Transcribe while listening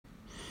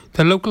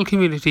The local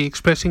community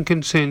expressing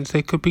concerns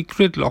there could be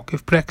gridlock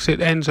if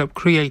Brexit ends up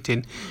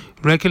creating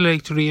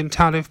regulatory and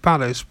tariff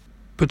barriers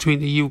between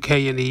the UK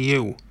and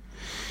EU.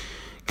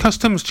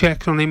 Customs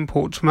checks on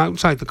imports from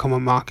outside the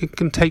common market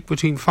can take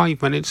between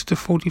 5 minutes to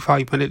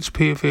 45 minutes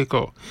per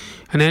vehicle,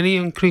 and any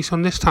increase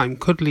on this time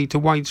could lead to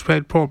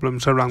widespread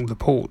problems around the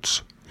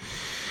ports.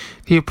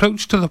 The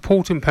approach to the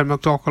port in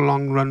Pembroke Dock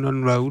along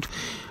Runnon Road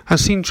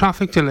has seen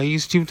traffic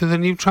delays due to the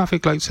new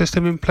traffic light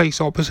system in place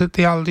opposite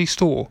the Aldi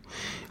store,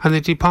 and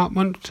the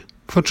Department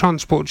for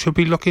Transport should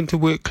be looking to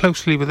work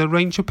closely with a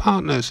range of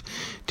partners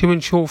to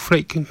ensure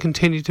freight can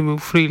continue to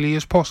move freely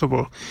as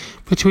possible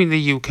between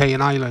the UK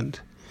and Ireland.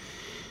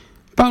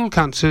 Bowel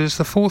cancer is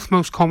the fourth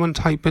most common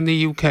type in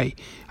the UK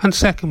and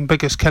second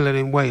biggest killer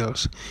in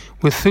Wales,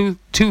 with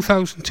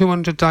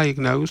 2,200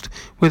 diagnosed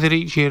with it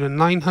each year and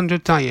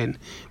 900 dying,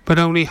 but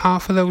only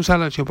half of those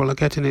eligible are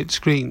getting it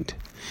screened.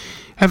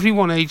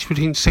 Everyone aged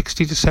between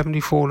 60 to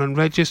 74 and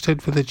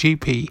registered with a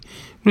GP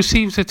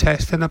receives a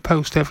test and a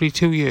post every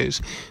 2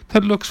 years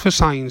that looks for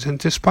signs, and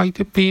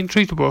despite it being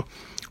treatable,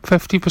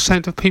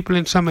 50% of people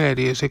in some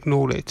areas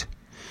ignore it.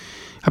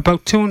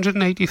 About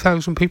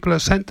 280,000 people are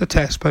sent the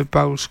test by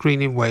bowel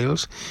screen in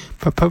Wales,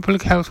 but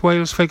Public Health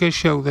Wales figures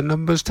show the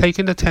numbers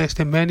taking the test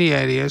in many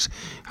areas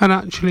are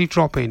actually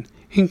dropping,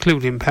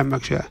 including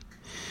Pembrokeshire.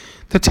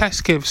 The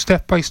test gives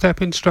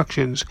step-by-step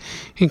instructions,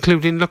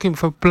 including looking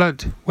for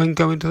blood when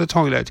going to the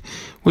toilet,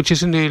 which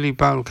is an early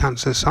bowel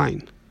cancer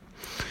sign.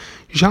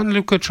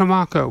 Gianluca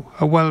Tramaco,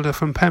 a welder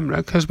from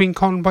Pembroke, has been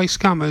conned by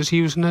scammers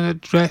using an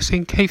address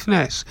in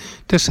Caithness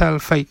to sell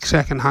fake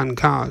second-hand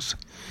cars.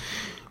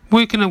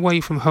 Working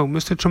away from home,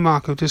 Mr.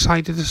 Tramaco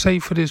decided to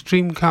save for his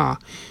dream car,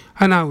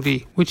 an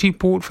Audi, which he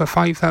bought for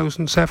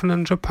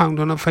 £5,700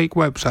 on a fake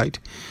website,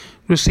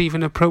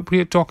 receiving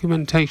appropriate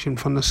documentation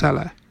from the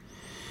seller.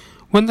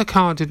 When the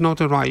car did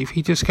not arrive,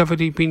 he discovered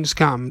he'd been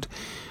scammed,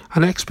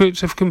 and experts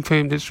have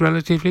confirmed it's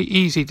relatively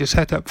easy to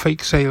set up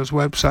fake sales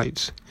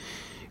websites.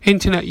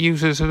 Internet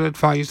users are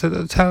advised that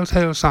the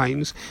telltale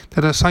signs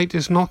that a site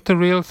is not the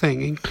real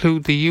thing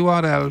include the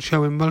URL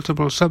showing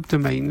multiple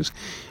subdomains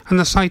and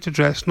the site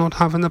address not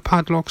having the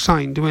padlock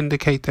sign to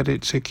indicate that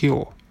it's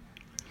secure.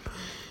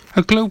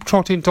 A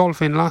globe-trotting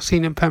dolphin last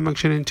seen in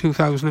Pembrokeshire in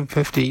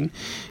 2015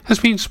 has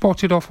been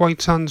spotted off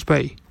White Sands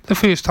Bay, the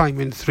first time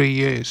in 3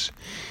 years.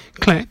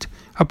 Clet,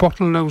 a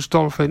bottlenose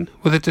dolphin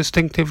with a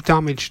distinctive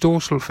damaged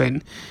dorsal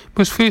fin,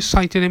 was first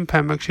sighted in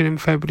Pembrokeshire in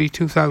February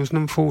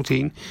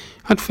 2014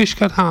 at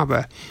Fishgut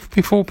Harbour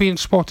before being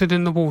spotted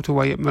in the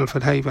waterway at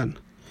Milford Haven.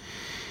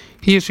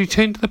 He has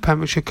returned to the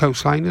Pembrokeshire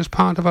coastline as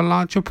part of a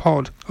larger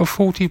pod of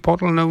 40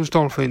 bottlenose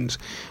dolphins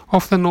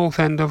off the north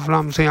end of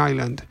Ramsay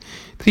Island.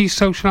 These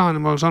social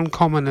animals are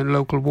uncommon in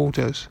local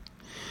waters.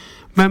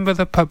 Members of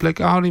the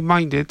public are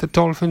reminded that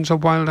dolphins are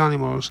wild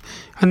animals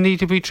and need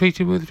to be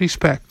treated with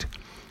respect,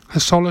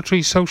 as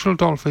solitary social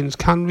dolphins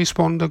can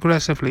respond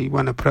aggressively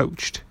when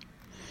approached.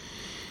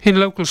 In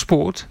local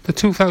sport, the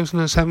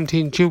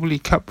 2017 Jubilee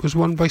Cup was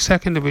won by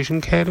 2nd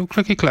Division Carew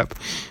Cricket Club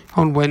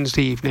on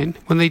Wednesday evening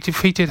when they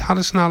defeated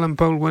Harrison Allen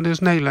Bowl winners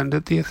Neyland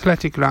at the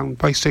Athletic Ground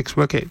by 6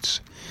 wickets.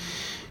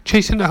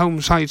 Chasing the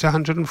home side's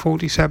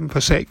 147 for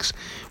 6,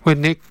 where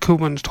Nick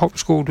Koeman's top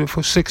scored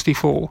with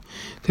 64,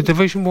 the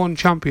Division 1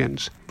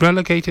 champions,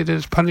 relegated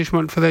as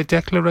punishment for their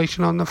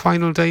declaration on the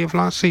final day of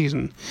last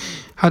season,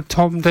 had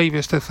Tom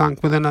Davis to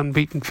thank with an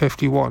unbeaten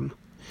 51.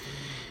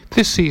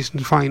 This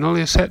season's final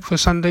is set for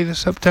Sunday,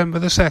 September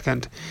the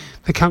 2nd.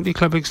 The County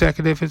Club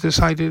executive has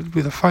decided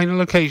with the final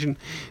occasion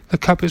the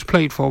cup is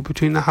played for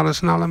between the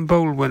Harrison Allen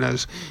Bowl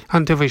winners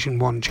and Division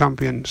 1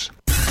 champions.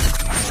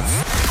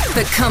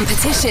 For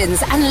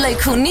competitions and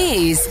local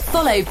news,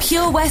 follow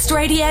Pure West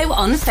Radio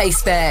on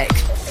Facebook.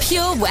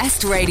 Pure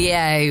West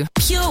Radio.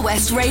 Pure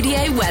West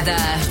Radio weather.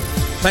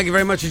 Thank you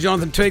very much to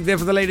Jonathan Twig there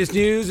for the latest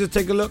news. Let's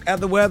take a look at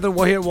the weather.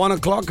 We're here at 1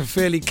 o'clock. A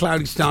fairly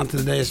cloudy start to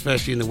the day,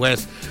 especially in the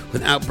west,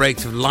 with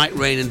outbreaks of light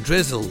rain and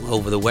drizzle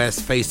over the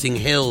west facing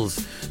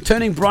hills.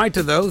 Turning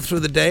brighter, though,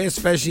 through the day,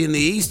 especially in the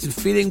east, and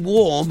feeling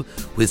warm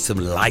with some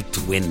light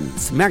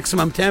winds.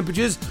 Maximum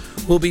temperatures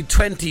will be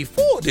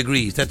 24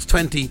 degrees. That's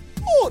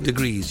 24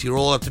 degrees. You're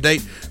all up to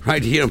date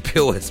right here on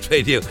Pure West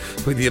Radio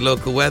with your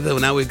local weather.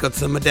 Now we've got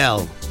some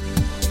Adele.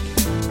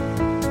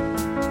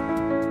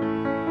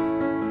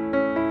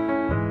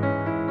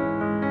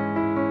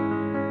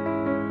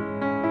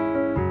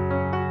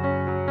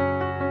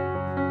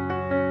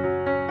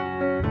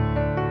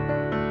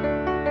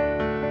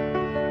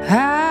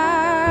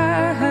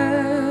 I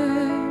heard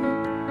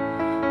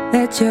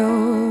that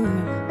you're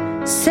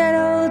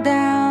settled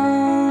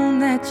down,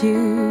 that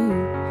you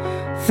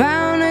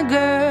found a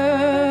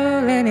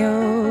girl and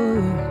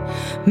you're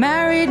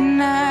married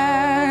now.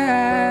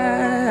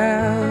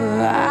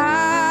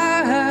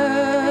 I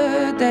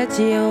heard that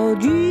your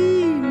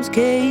dreams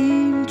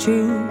came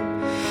true.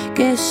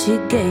 Guess she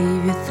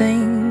gave you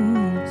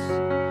things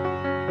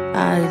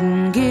I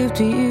didn't give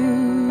to you.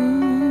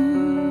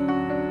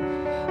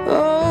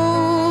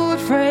 Old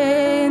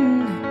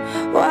friend,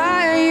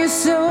 why are you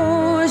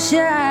so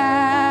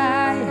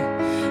shy?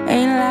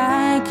 Ain't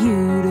like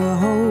you to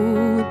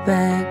hold back.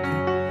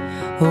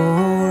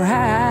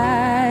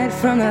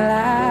 from the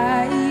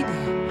light.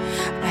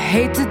 I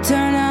hate to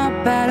turn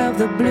up out of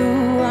the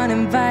blue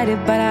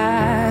uninvited, but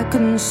I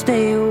couldn't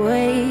stay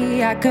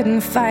away, I couldn't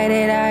fight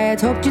it. I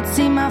had hoped you'd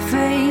see my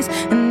face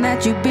and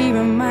that you'd be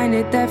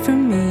reminded that for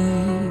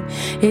me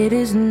it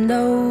isn't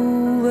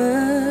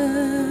over.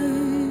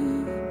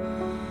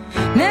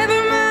 Never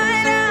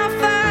mind, I'll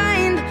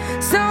find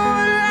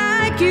someone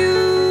like you.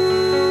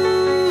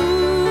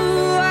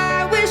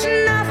 I wish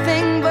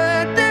nothing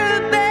but the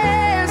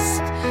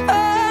best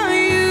for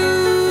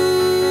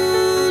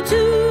you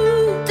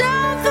too.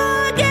 Don't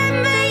forget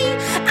me,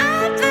 I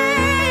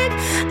think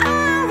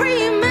I'll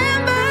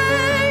remember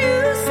you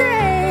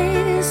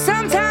say.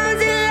 Sometimes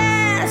it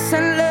lasts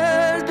and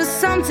loves, but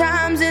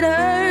sometimes it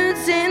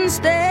hurts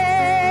instead.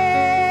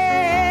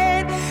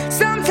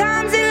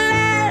 Sometimes it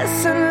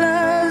lasts and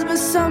loves, but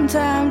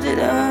sometimes it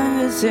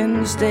hurts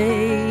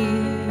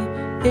instead.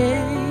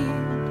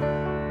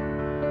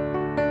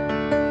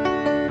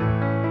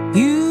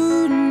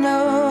 You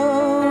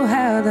know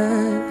how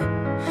the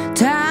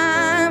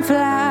time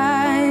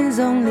flies.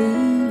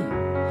 Only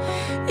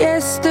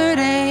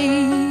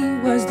yesterday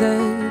was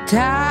the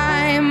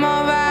time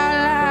of our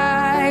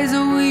lives.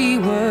 We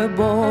were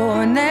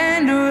born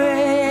and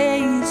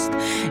raised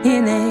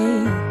in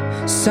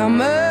a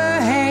summer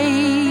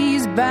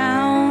haze,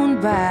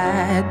 bound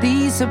by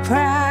the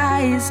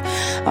surprise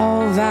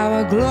of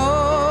our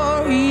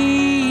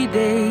glory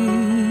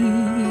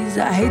days.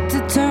 I hate to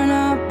turn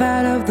up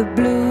out of the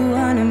blue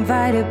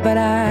uninvited, but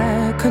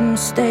I couldn't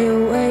stay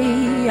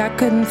away, I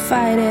couldn't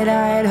fight it.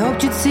 I had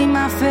hoped you'd see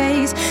my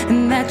face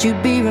and that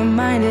you'd be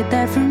reminded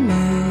that for me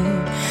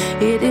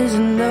it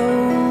isn't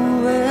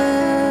over.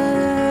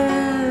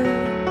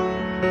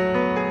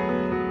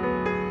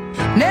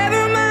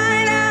 Never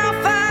mind, I'll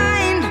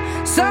find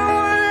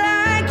someone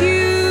like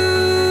you.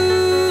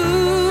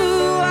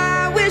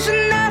 I wish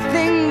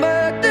nothing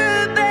but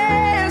the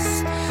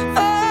best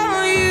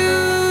for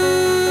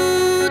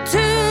you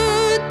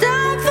too.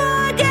 Don't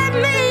forget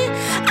me,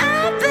 I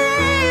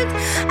think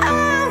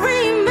I'll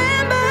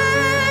remember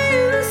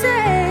you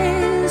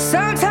say.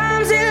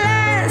 Sometimes it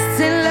lasts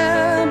in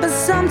love, but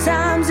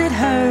sometimes it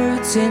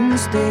hurts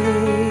instead.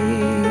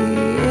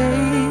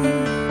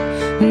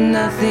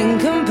 Nothing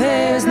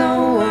compares,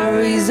 no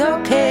worries or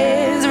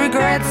cares,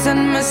 regrets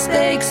and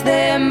mistakes,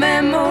 their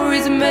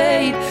memories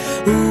made.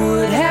 Who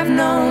would have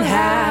known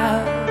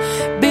how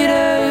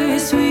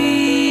bittersweet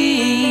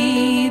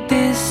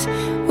this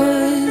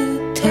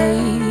would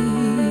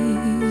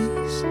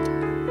taste?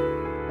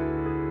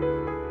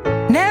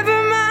 Never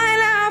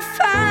mind, I'll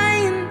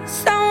find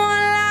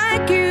someone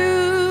like you.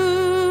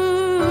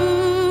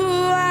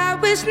 I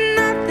wish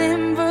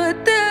nothing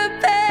but the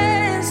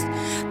best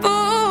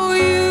for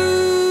you.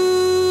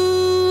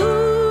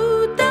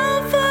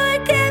 Don't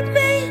forget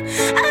me,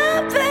 I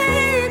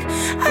think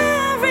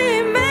I'll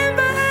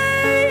remember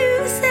you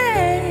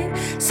say.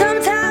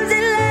 Sometimes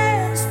it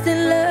lasts in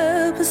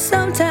love, but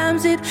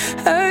sometimes it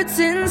hurts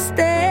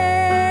instead.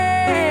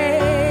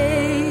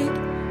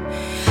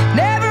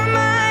 Never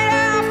mind,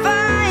 I'll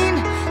find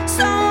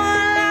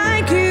someone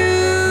like you.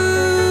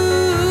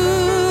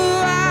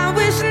 I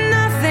wish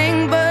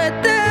nothing but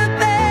the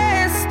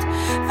best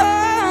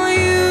for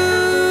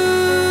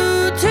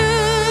you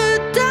too.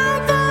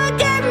 Don't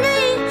forget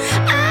me,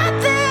 I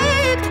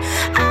think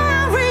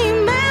I'll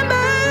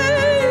remember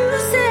you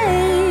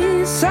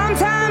say.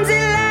 Sometimes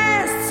it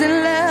lasts in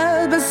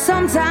love, but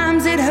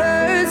sometimes it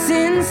hurts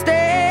instead.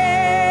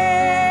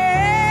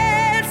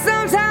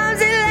 Sometimes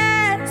it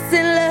lasts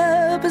in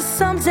love, but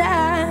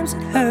sometimes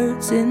it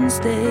hurts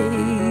instead.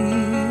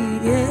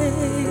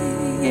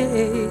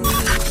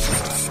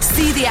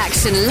 See the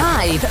action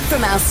live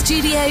from our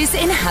studios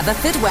in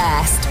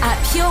Haverfordwest at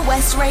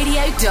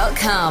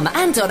purewestradio.com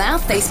and on our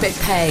Facebook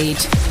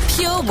page,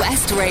 Pure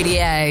West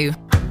Radio.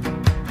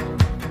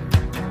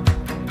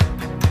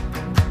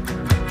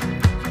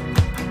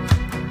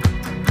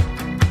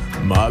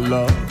 My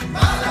love,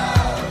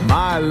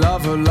 my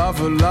lover,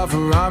 lover,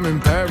 lover, I'm in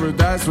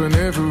paradise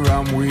whenever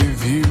I'm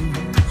with you.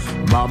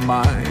 My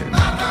mind,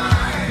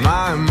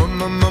 my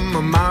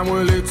mind,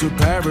 well it's a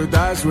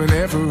paradise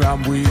whenever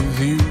I'm with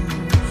you.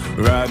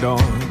 Ride on,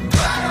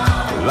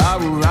 well, I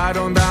will ride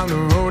on down the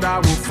road, I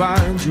will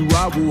find you,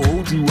 I will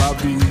hold you, I'll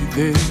be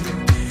there.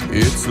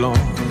 It's long,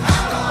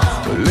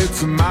 well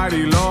it's a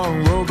mighty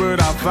long road, but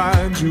I'll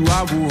find you,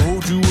 I will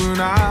hold you and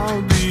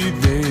I'll be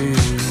there.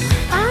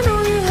 I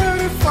know you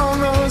heard it from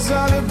those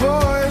other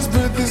boys,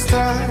 but this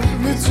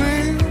time it's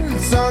real,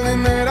 it's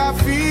something that I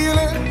feel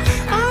it.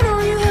 I know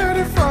you heard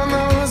it from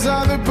those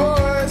other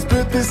boys,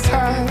 but this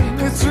time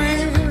it's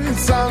real,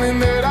 it's something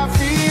that I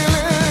feel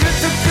it.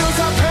 If it feels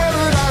like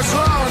paradise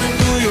running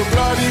through your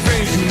bloody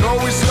veins, you know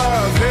it's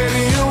love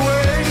heading your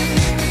way.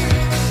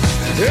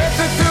 If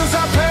it feels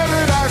like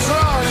paradise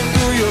running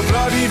through your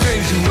bloody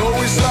veins, you know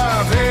it's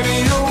love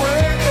heading your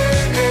way.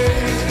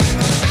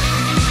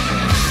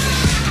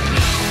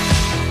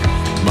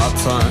 My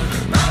time,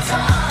 my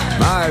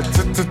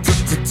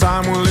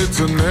time, well it's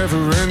a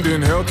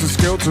never-ending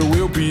helter-skelter,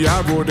 we'll be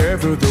out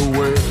whatever the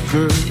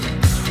weather.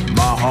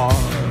 My heart,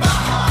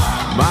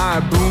 my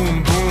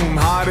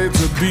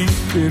it's a beat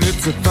and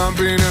it's a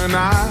thumping and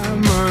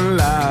I'm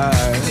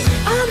alive.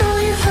 I know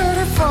you heard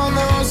it from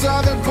those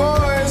other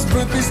boys,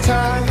 but this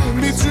time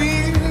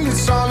between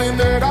it's something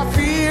that I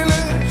feel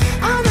it.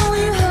 I know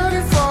you heard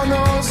it from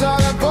those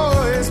other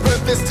boys, but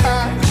this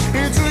time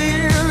it's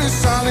real, it's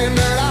something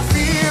that I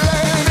feel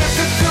it. And if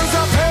it feels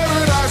like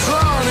paradise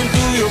running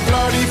through your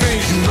bloody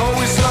veins, you know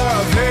it's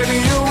love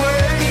heading your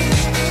way.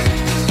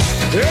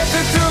 If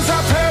it feels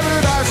like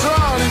paradise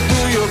running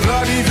through your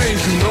bloody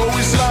veins, you know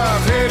it's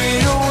love heading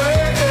your way.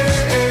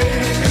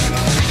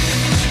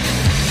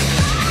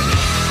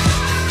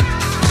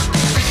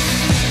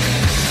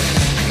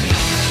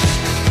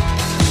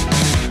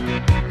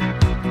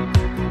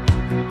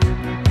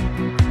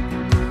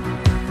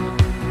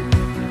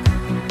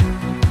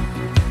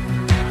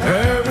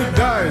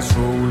 Paradise,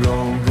 roll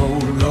on,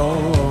 roll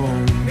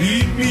on.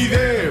 Meet me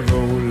there,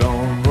 roll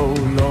on,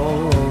 roll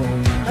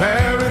on.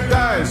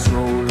 Paradise,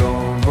 roll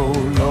on,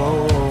 roll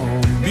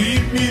on.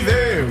 Meet me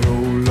there,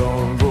 roll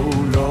on,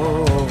 roll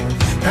on.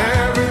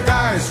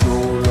 Paradise,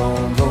 roll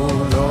on,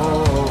 roll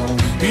on.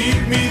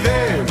 Meet me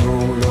there,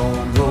 roll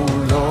on,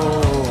 roll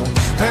on.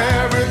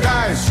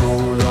 Paradise,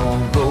 roll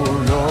on,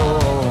 roll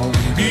on.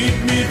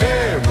 Meet me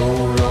there,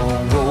 roll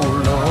on,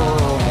 roll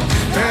on.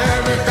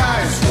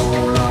 Paradise,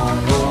 roll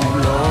on,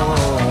 roll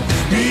on.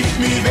 Meet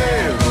me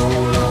there,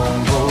 roll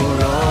on,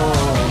 roll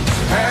on.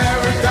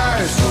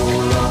 Paradise,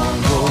 roll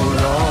on, roll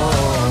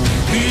on.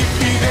 Meet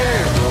me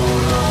there,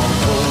 roll on,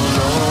 roll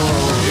on.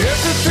 If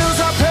it feels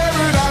like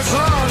paradise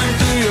running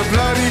through your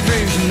bloody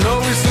veins, you know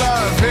it's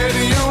love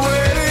heading your way.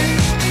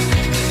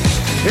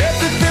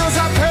 If it feels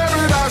like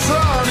paradise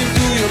running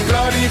through your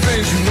bloody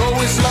veins, you know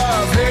it's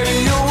love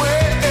heading your way.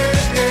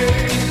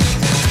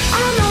 I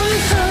know you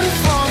heard it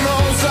from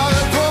those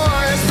other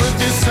boys, but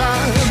this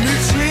time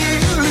it's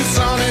real, it's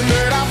something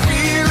that I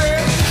feel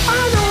it. I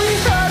know you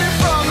heard it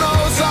from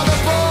those other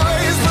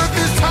boys, but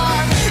this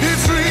time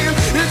it's real,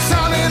 it's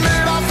something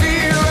that I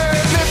feel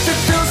it. If it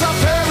feels like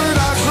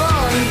paradise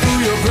running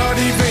through your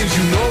bloody veins,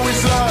 you know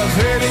it's love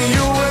heading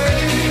your way.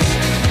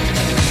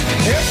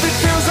 If it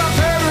feels like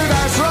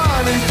paradise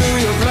running through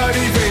your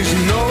bloody veins, you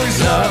know it's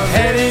love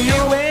heading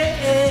your way.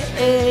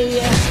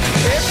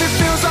 If it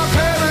feels like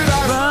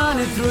paradise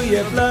Running through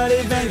your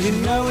bloody veins, you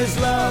know it's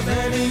love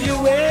heading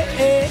your way.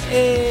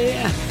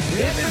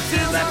 If it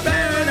feels like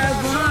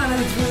paradise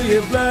running through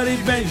your bloody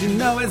veins, you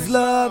know it's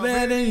love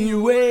heading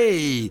your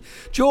way.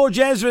 George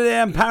Ezra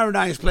there in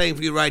Paradise playing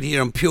for you right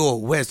here on Pure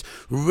West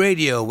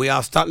Radio. We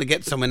are starting to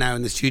get somewhere now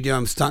in the studio.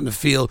 I'm starting to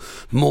feel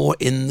more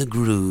in the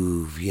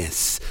groove,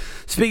 yes.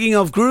 Speaking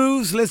of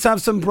grooves, let's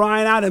have some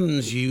Bryan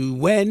Adams. You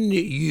When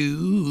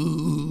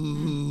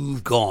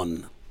You've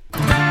Gone.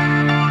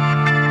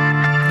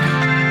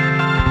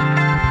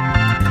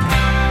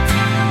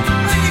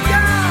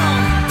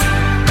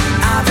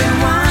 I've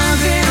been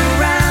wandering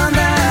around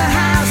the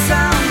house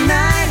all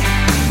night,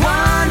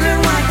 wondering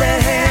what the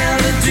hell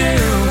to do.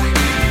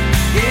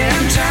 Yeah,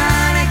 I'm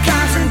trying to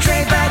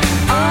concentrate, but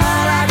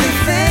all I can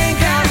think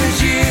of is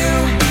you.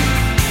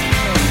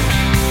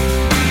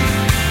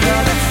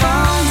 Well, the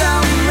phone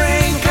don't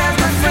ring 'cause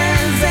my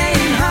friends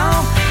ain't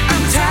home.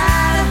 I'm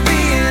tired of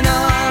being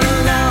all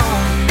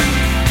alone.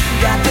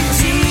 Got the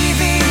TV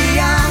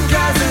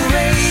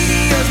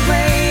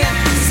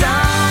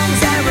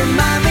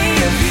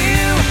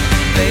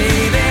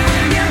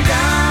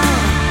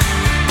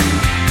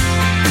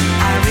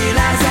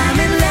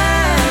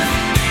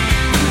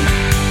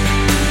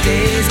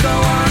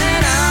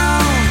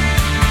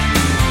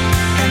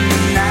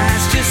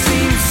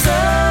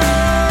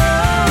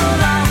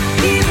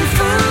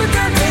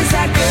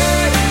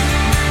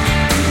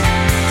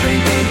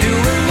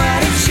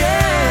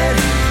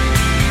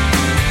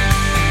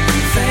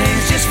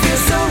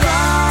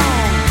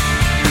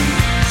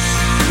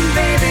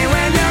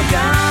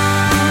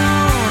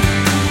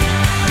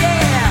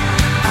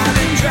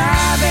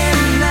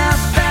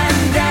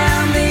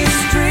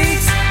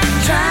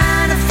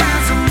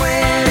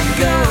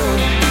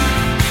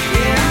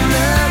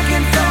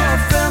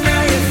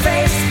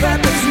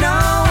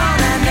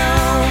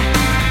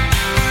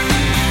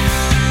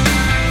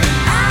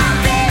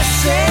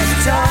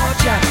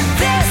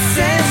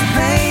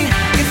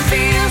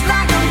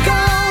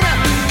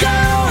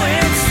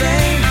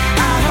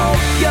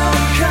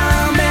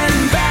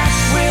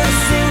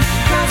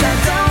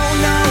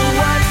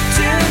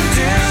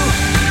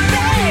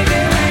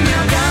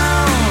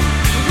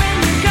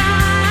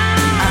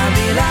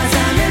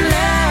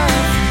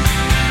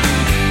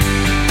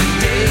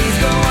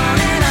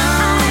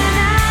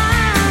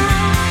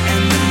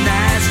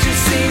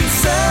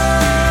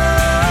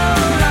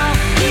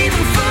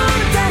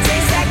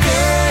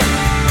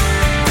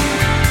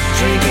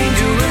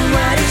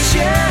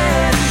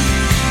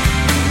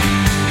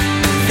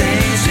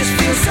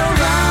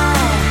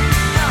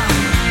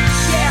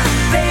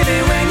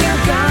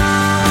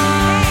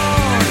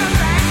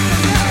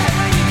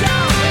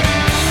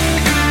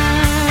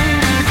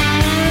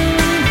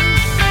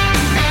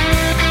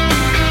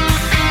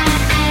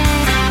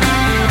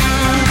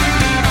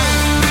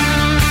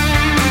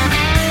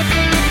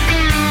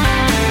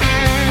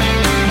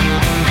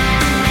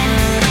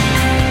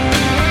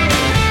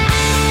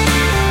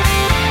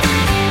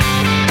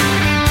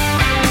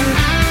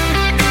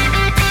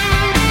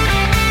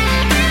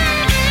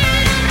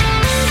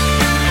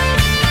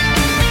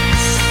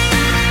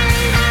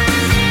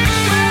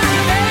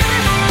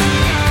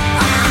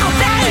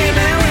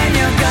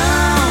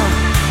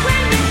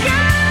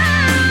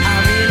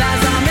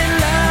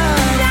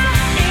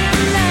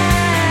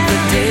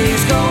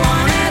go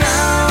on and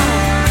on,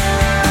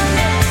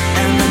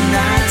 and the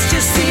nights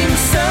just seem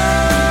so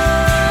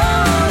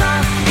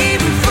long.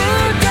 Even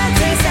food that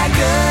tastes that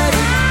good,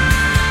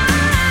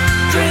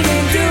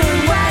 drinking,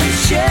 doing what it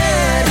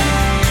should.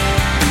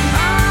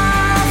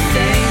 All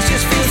things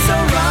just feel so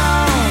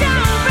wrong,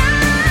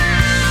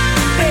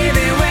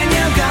 baby, when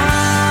you're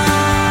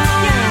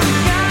gone.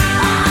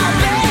 Oh,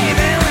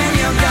 baby, when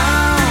you're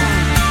gone.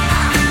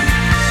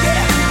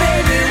 Yeah,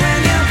 baby, when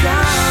you're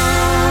gone.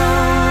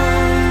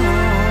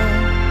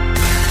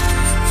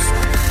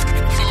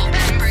 For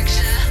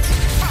Pembrokeshire,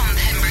 from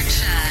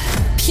Pembrokeshire.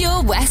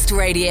 Pure West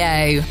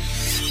Radio.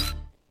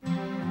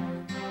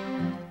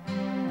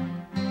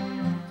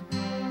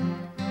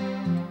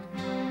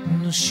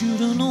 I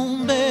should've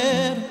known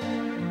better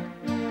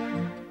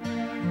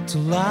to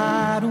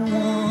lie to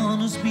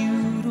one as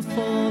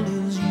beautiful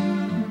as you.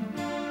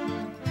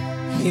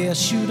 Yeah, I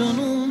should've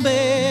known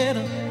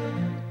better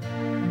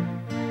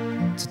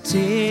to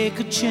take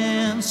a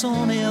chance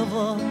on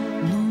ever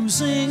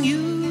losing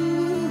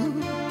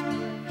you.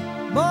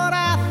 But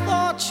I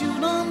thought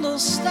you'd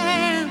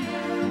understand.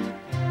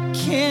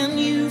 Can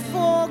you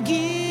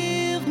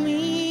forgive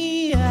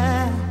me?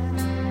 I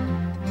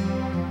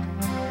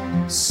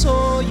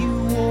saw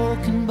you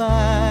walking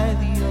by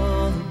the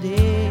other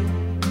day.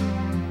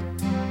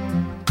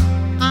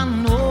 I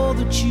know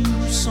that you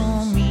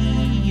saw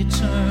me, you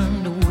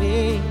turned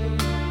away,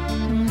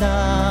 and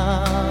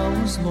I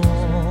was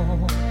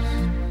lost.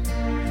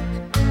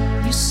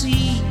 You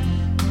see,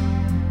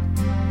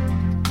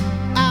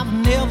 I've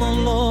never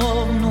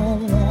loved no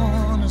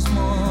one as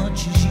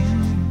much as you.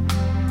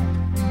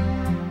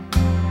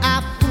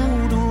 I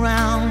fooled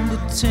around,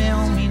 but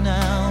tell me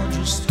now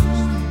just who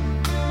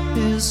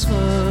is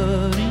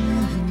hurting you.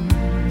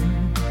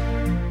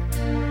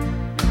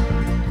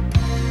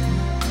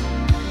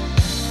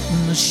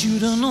 And I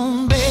should've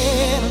known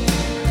better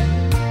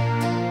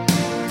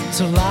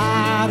to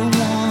lie to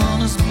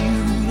one as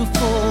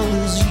beautiful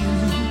as you.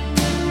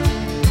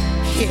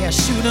 Yeah, I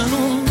should've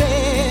known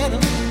better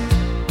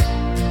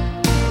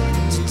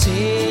to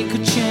take a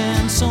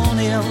chance on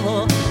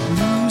ever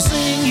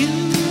losing you.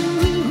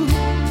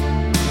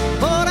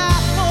 But I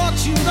thought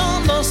you'd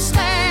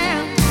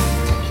understand.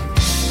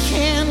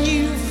 Can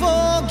you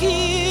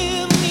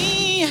forgive me?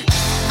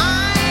 I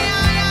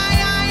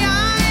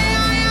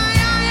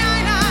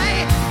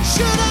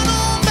should've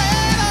known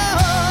better.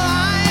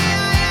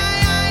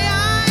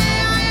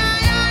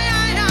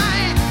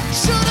 I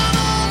should've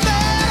known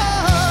better.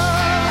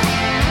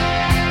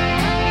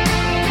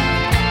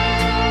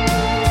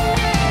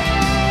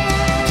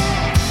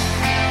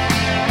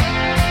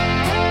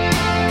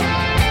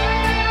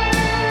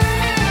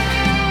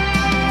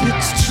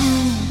 It's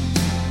true,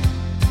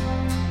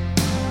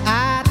 I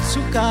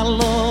took our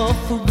love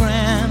for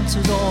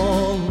granted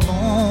all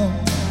along.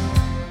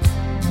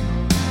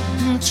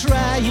 I'm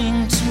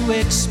trying to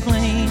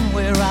explain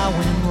where I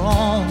went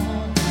wrong.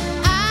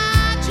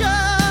 I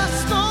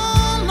just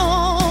don't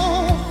know.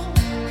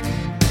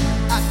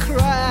 I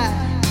cry,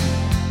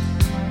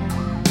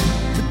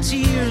 the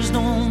tears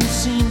don't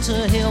seem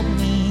to help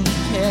me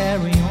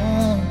carry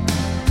on.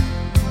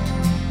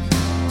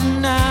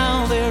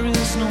 Now there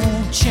is no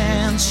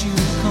chance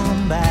you'll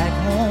come back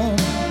home.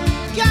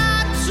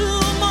 Got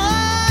too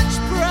much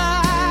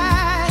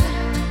pride,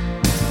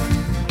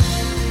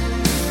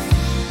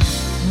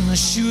 and I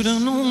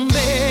should've known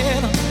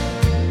better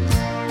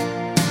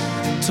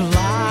to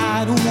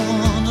lie to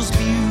one as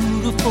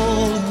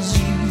beautiful as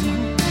you.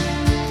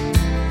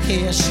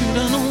 Yeah, I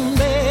should've known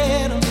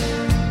better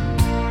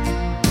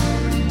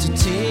to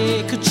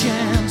take a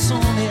chance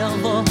on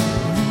ever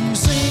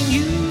losing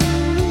you.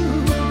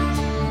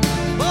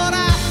 But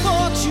I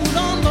thought you'd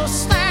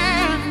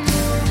understand.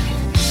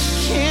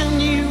 Can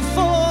you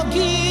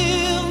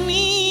forgive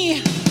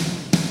me?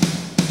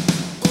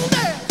 Ooh,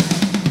 there.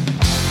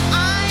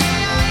 I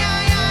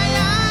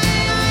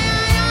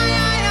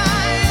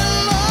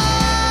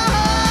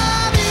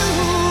love you.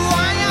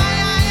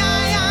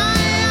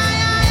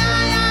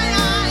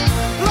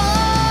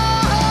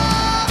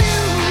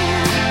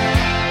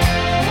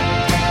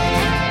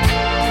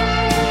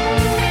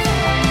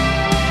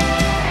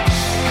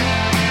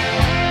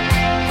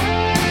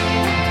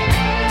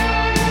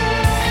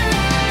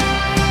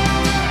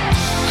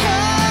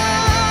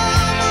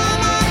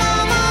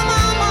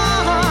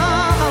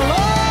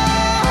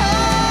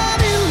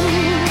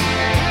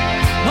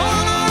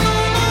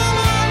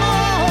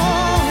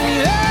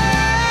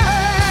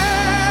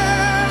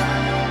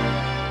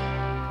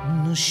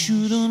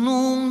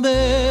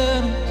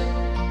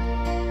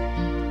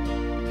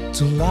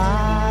 to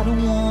lie to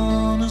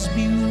one as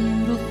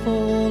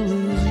beautiful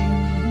as you.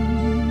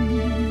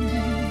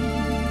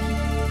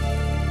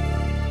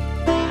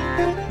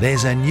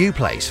 There's a new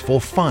place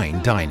for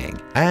fine dining,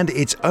 and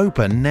it's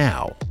open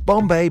now.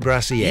 Bombay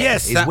Brasserie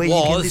is where you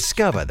can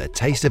discover the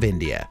taste of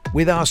India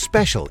with our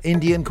special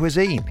Indian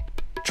cuisine.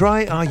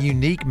 Try our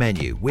unique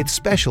menu with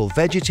special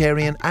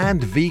vegetarian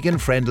and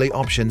vegan-friendly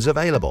options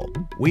available.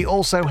 We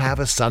also have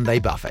a Sunday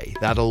buffet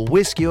that'll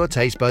whisk your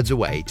taste buds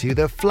away to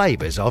the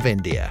flavours of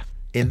India.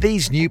 In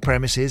these new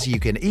premises, you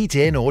can eat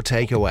in or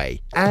take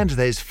away, and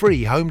there's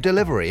free home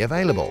delivery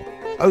available.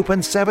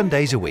 Open 7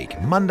 days a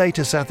week, Monday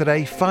to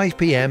Saturday, 5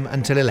 p.m.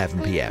 until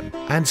 11 p.m,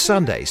 and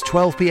Sundays,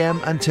 12 p.m.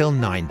 until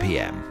 9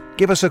 p.m.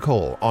 Give us a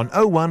call on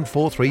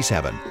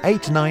 01437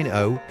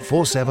 890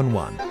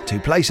 471 to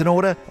place an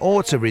order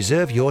or to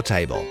reserve your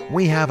table.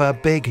 We have a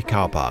big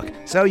car park,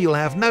 so you'll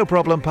have no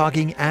problem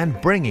parking and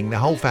bringing the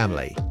whole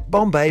family.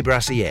 Bombay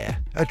Brasserie,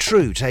 a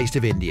true taste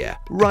of India,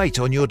 right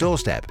on your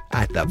doorstep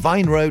at the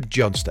Vine Road,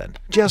 Johnston,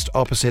 just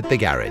opposite the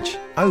garage.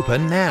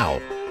 Open now.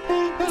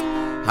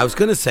 I was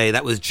going to say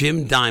that was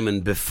Jim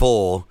Diamond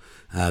before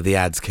the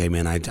ads came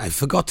in. I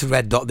forgot to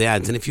red dot the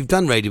ads, and if you've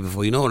done radio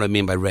before, you know what I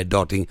mean by red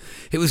dotting.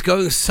 It was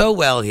going so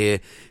well here,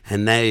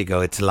 and there you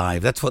go, it's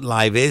live. That's what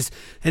live is.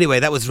 Anyway,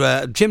 that was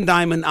Jim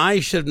Diamond.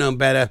 I should have known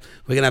better.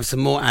 We're going to have some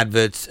more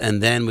adverts,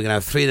 and then we're going to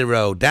have 3 in a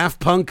row. Daft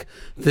Punk,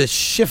 The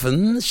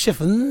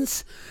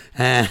Chiffons,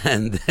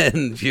 and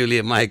then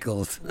Julia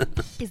Michaels.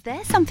 Is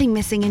there something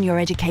missing in your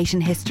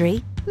education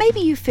history?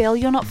 Maybe you feel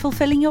you're not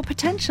fulfilling your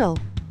potential.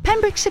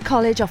 Pembrokeshire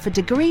College offer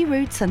degree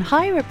routes and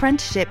higher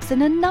apprenticeships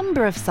in a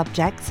number of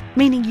subjects,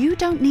 meaning you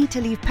don't need to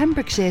leave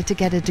Pembrokeshire to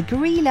get a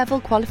degree-level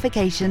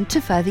qualification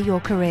to further your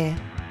career.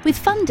 With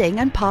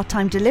funding and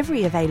part-time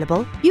delivery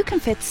available, you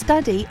can fit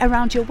study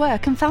around your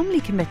work and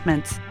family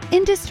commitments.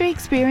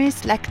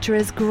 Industry-experienced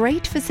lecturers,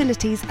 great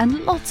facilities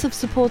and lots of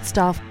support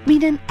staff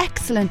mean an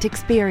excellent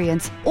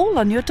experience, all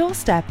on your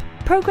doorstep.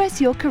 Progress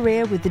your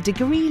career with a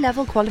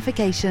degree-level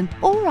qualification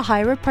or a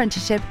higher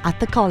apprenticeship at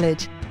the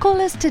college. Call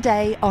us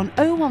today on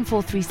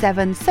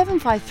 01437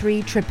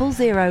 753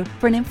 000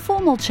 for an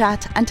informal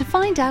chat and to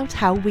find out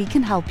how we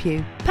can help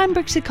you.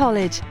 Pembrokeshire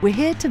College, we're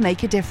here to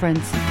make a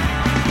difference.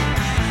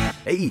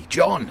 Hey,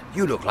 John,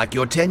 you look like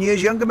you're 10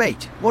 years younger,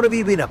 mate. What have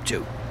you been up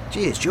to?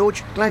 Cheers,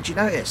 George. Glad you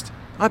noticed.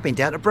 I've been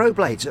down to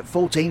Broblades at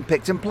 14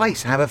 Picton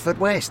Place,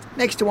 Haverfordwest,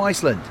 next to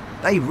Iceland.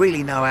 They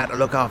really know how to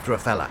look after a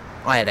fella.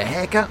 I had a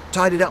haircut,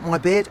 tidied up my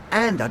beard,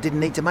 and I didn't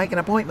need to make an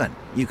appointment.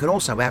 You can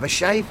also have a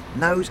shave,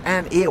 nose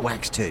and ear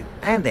wax too.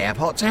 And they have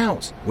hot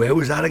towels. Where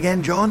was that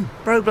again, John?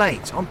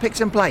 Broblades on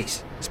Picton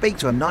Place. Speak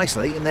to them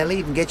nicely and they'll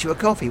even get you a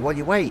coffee while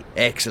you wait.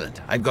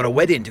 Excellent. I've got a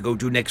wedding to go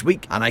to next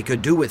week and I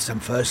could do with some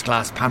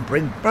first-class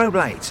pampering.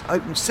 Broblades,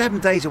 open 7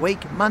 days a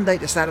week, Monday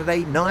to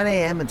Saturday, 9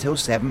 a.m. until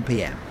 7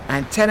 p.m.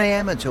 and 10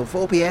 a.m. until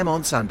 4 p.m.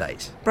 on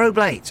Sundays.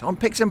 Broblades on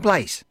Picton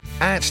Place.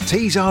 At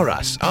Tees R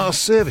Us, our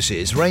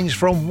services range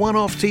from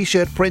one-off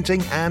t-shirt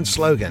printing and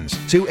slogans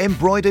to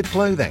embroidered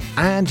clothing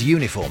and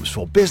uniforms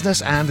for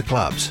business and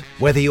clubs.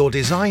 Whether your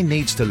design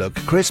needs to look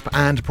crisp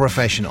and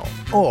professional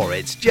or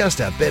it's just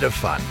a bit of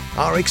fun,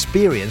 our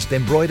experienced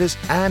embroiders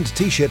and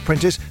t-shirt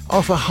printers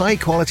offer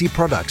high-quality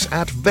products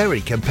at very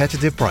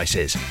competitive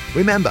prices.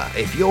 Remember,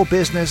 if your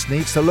business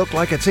needs to look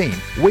like a team,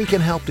 we can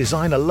help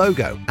design a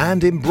logo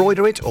and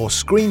embroider it or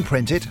screen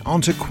print it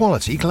onto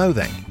quality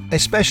clothing,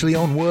 especially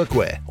on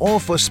workwear or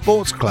for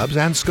sports clubs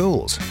and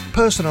schools.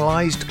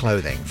 Personalised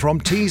clothing from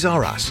Tees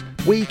R Us.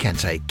 We can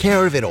take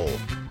care of it all.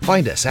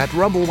 Find us at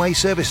Rumbleway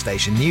Service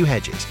Station, New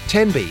Hedges,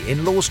 10B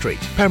in Law Street,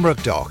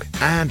 Pembroke Dock,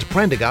 and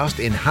Prendergast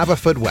in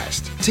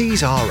Haverfordwest.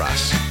 Tees R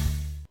Us.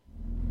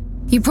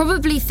 You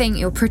probably think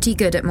you're pretty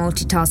good at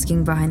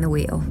multitasking behind the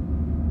wheel.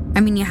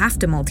 I mean, you have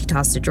to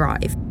multitask to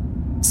drive.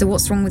 So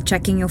what's wrong with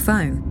checking your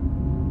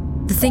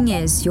phone? The thing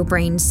is, your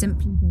brain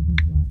simply doesn't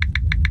work.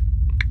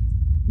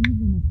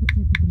 Even a quick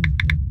look at the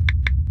message,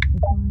 or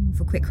firing off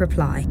a quick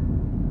reply,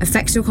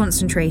 affects your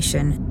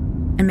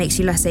concentration and makes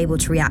you less able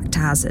to react to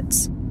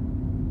hazards.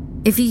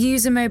 If you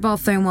use a mobile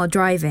phone while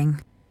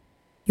driving,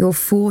 you're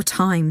 4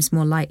 times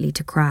more likely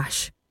to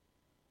crash.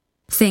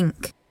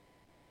 Think.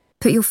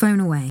 Put your phone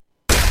away.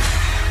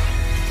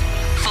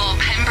 For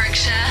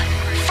Pembrokeshire,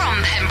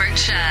 from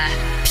Pembrokeshire,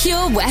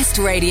 Pure West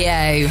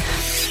Radio.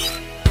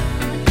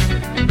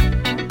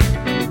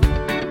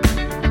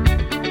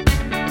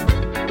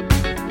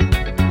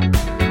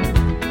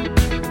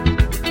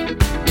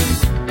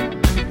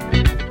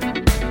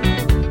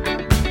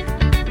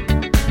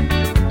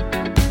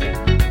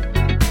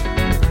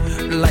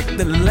 Like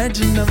the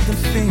legend of the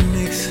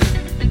phoenix,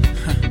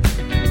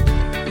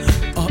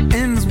 all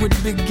ends with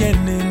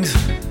beginnings.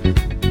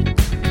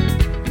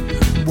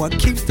 What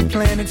keeps the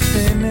planet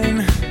spinning?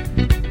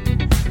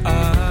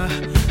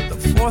 The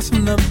force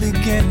from the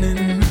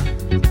beginning.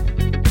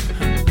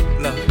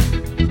 Love.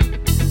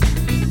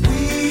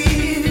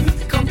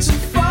 We've come too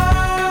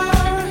far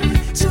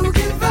to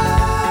give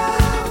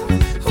up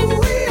who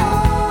we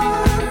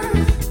are.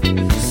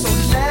 So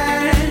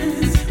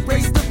let's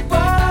raise the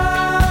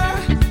bar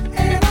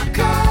and our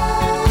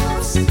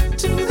cups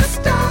to the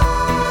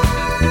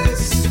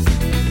stars.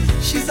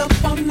 She's up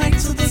all night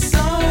to the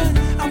sun.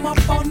 I'm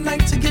up all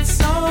night to get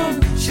some.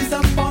 She's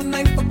up all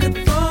night for good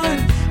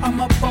fun. I'm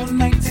up all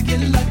night to get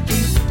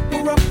lucky.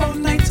 We're up all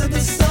night to the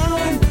sun.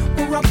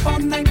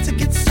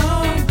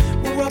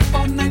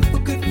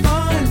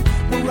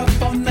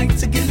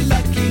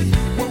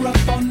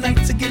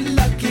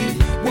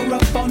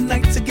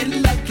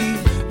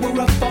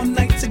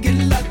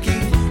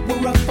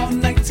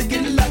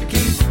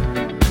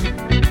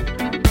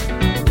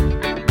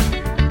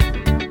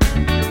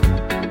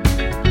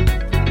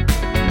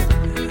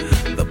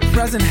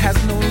 present has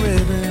no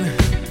ribbon.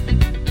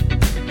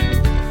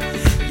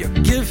 Your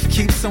gift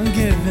keeps on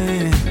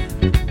giving.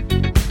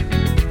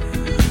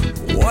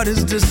 What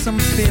is this I'm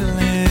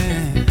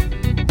feeling?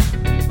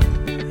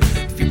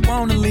 If you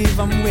wanna leave,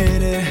 I'm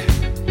with it.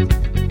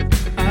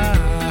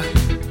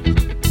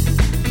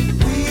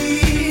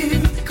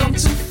 We've come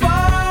too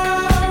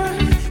far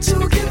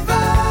to give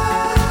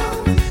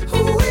up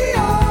who we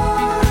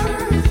are.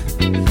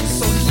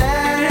 So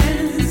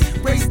let's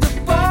raise the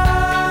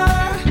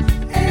bar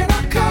and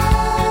our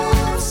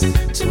cups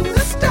to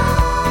the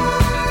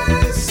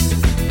stars.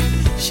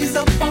 She's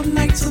up all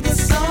night to the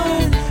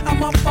sun.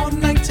 I'm up all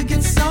night to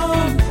get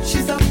some.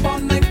 She's up all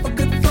night for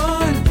good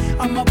fun.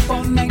 I'm up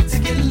all night to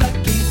get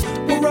lucky.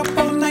 We're up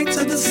all night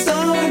to the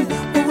sun.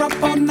 We're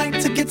up all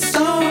night to get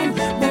some.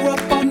 We're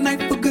up all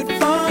night for good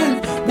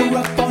fun. We're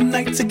up all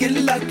night to get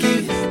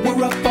lucky.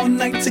 We're up all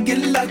night to get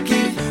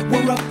lucky.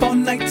 We're up all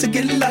night to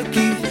get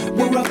lucky.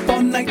 We're up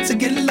all night to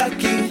get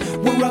lucky.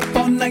 We're up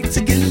all night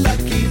to get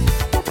lucky.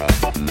 We're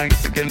up all night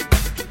to get.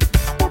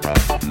 We're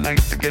up all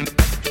night to get.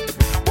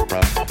 We're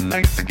up all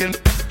night to get.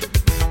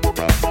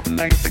 We're up all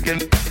night to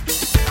get.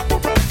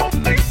 We're up all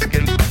night to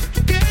get.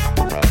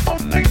 We're up all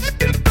night to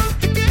get.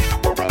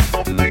 We're up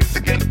all night to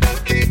get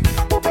lucky.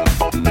 We're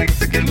up all night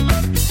to get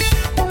lucky.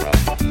 We're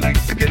up all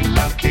night to get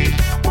lucky.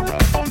 We're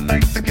up all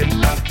night to get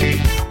lucky.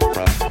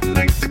 We're up all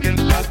night to get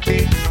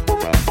lucky.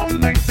 We're up all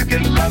night to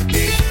get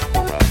lucky.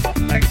 We're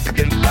up all night to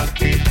get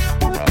lucky.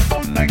 We're up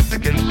all night to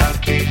get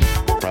lucky.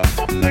 We're up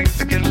all night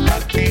to get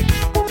lucky.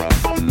 We're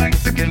up all night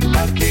to get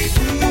lucky.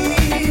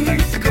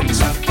 We've come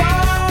too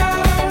far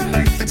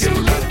to give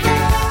up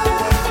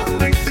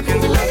who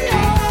we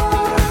are.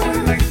 So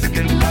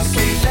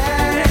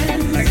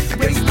let's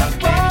raise the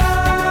bar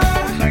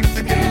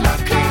and our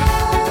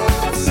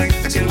cups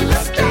to the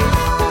stars.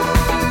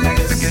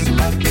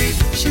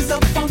 She's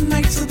up all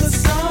night to the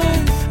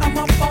sun. I'm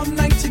up all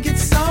night to get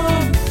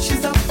some.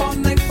 She's up all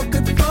night for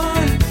good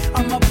fun.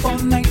 I'm up all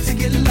night to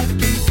get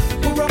lucky.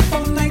 We're up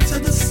all night to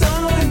the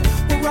sun.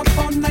 We're up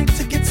all night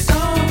to get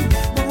some.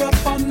 We're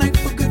up all night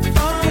for good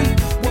fun.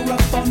 We're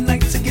up all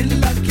night to get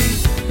lucky.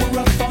 We're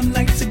up all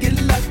night to get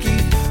lucky.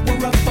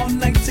 We're up all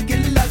night to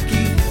get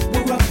lucky.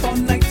 We're up all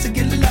night to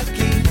get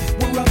lucky.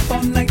 We're up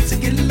all night to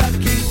get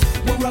lucky.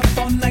 We're up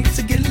all night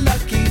to get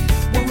lucky.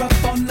 We're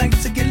up all night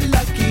to get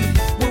lucky.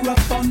 We're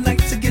up all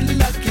night to get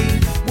lucky.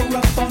 We're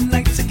up all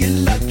night to get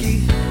lucky.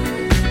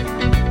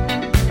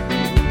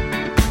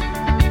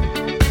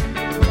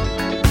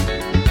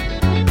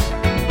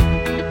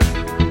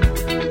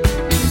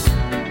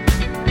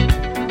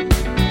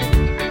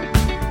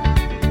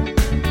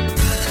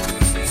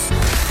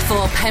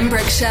 For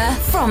Pembrokeshire,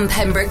 from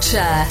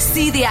Pembrokeshire.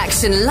 See the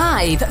action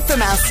live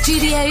from our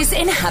studios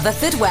in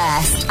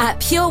Haverfordwest at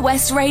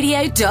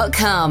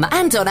purewestradio.com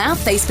and on our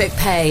Facebook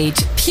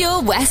page,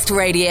 Pure West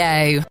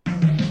Radio.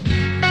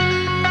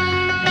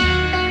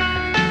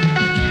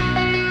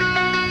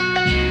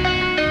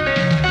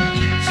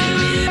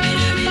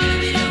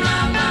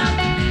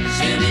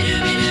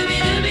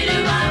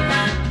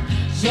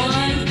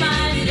 One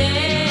fine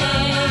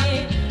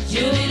day,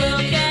 you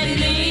look at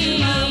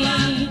me,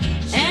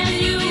 and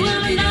you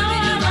will know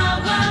I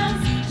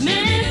was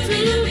meant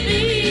to be.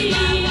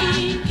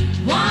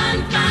 One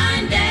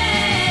fine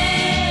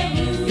day,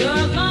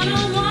 you're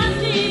gonna want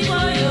me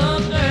for your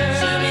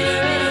girl.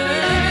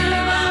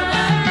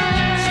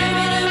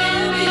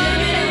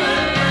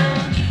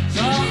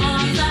 The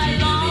arms I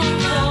long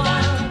for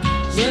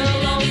will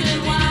open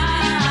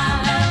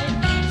wide,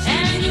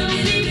 and you'll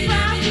be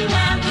proud to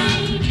have me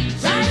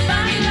right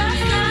by your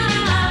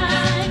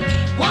side.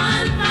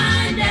 One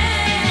fine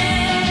day,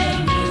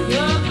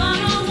 you're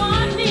gonna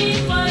want me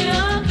for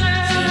your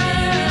girl.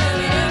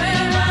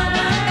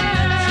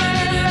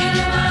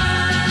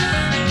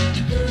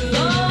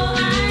 Though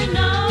I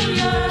know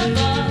you're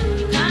the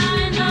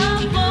kind of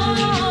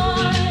boy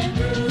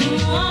who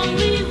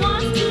only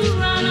wants to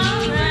run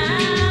around,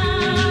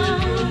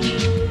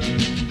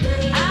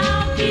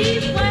 I'll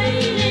keep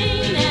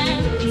waiting, and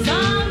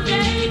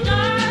someday,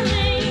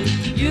 darling,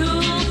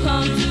 you'll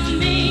come to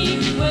me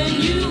when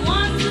you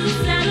want to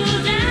settle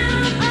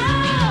down.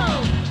 Oh,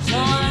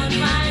 one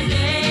fine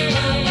day,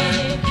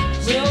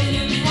 we'll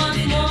meet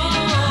once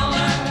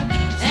more,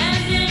 and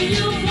then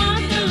you'll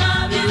want to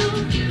love you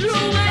the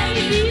way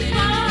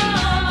before.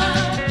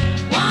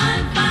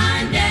 One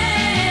fine day,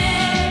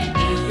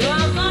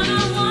 you're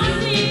gonna want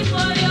me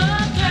for your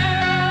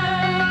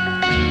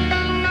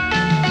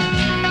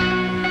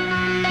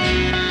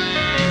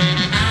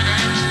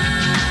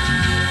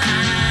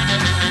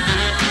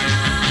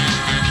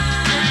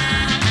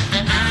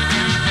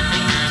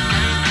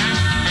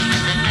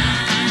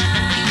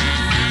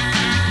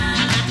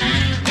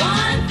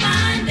One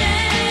fine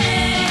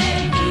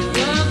day,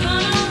 you're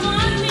gonna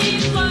want me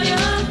for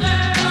your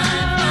girl.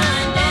 One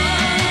fine day,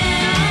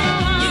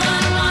 you're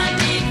gonna want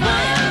me for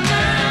your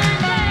girl.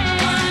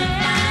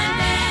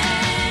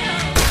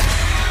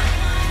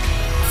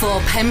 For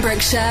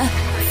Pembrokeshire,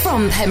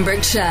 from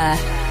Pembrokeshire,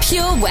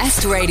 Pure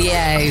West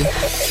Radio.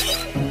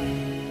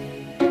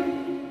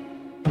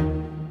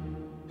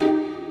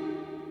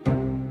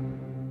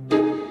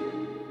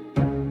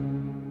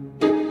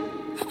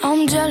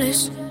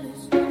 jealous,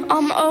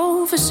 I'm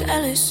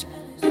overzealous.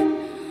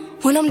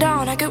 When I'm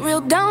down, I get real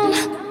down.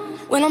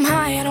 When I'm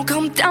high, I don't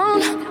come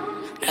down.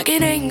 I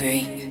get angry,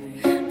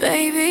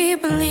 baby,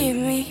 believe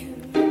me.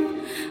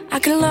 I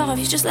can love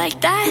you just like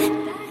that,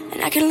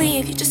 and I can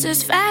leave you just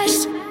as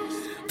fast.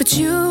 But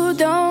you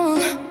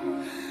don't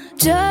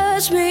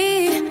judge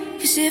me,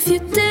 'cause if you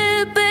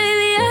did,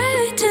 baby,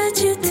 I'd judge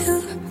you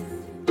too.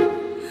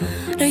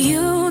 No,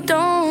 you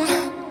don't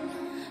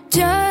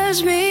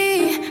judge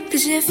me,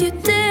 'cause if you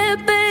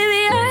did,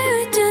 baby,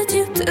 I'd judge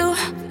you too.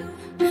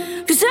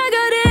 'Cause I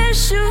got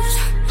issues,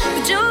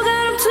 but you got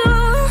them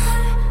too.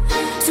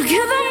 So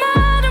give them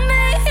all to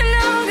me, and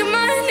I'll give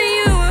mine to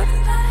you.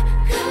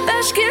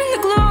 Bask in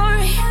the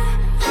glory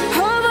of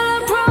all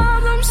our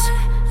problems,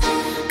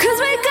 'cause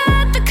we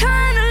got the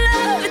kind of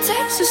love it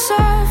takes to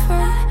solve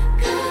them.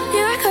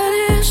 Yeah, I got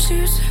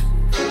issues,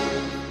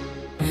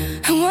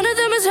 and one of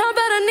them is how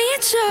bad I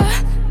need you.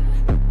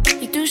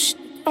 You do shit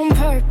on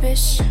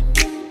purpose.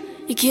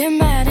 You get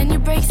mad and you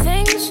break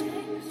things.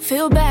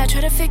 Feel bad,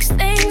 try to fix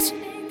things,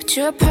 but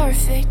you're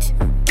perfect.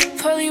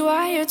 Poorly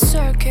wired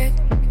circuit,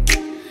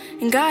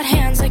 and got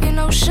hands like an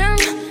ocean.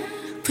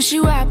 Push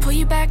you out, pull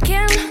you back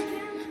in.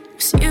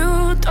 'Cause you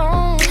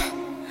don't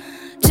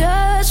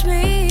judge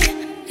me,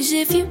 'cause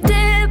if you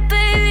did,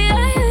 baby,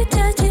 I would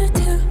judge you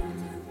too.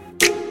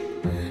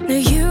 No,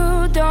 you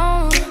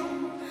don't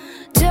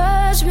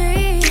judge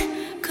me,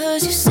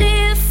 'cause you see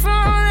it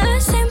from the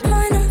same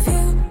point of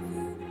view.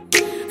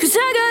 'Cause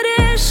I got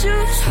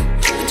issues,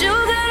 but you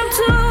got them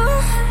too.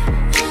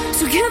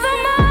 So give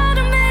them all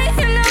to me,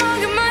 and I'll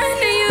give mine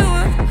to you.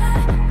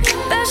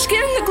 Bask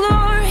in the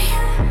glory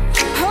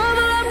of all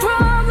our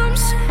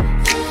problems,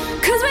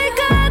 'cause we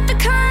got the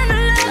kind of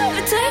love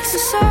it takes to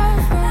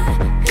solve them.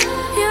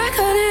 Yeah, I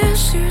got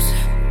issues,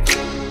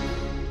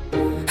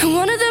 and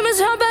one of them is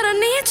how bad I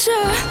need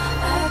you.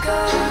 I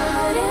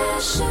got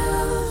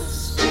issues,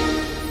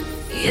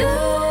 you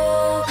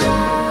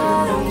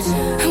got them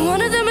too. And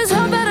one of them is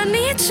how bad I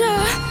need you.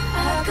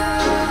 I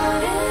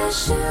got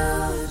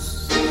issues,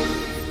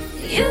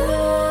 you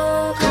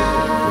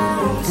got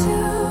them too.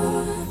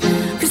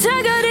 'Cause I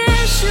got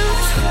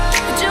issues,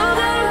 but you got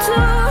them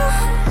too.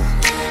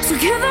 So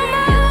give them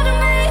all to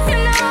me,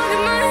 and I'll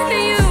give mine to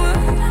you.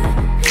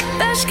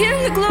 Bask in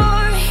the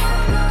glory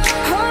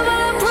of all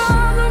our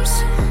problems,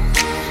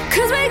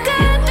 'cause we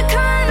got the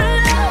kind of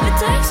love it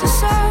takes to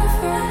solve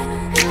them.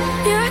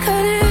 Yeah, I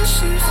got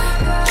issues.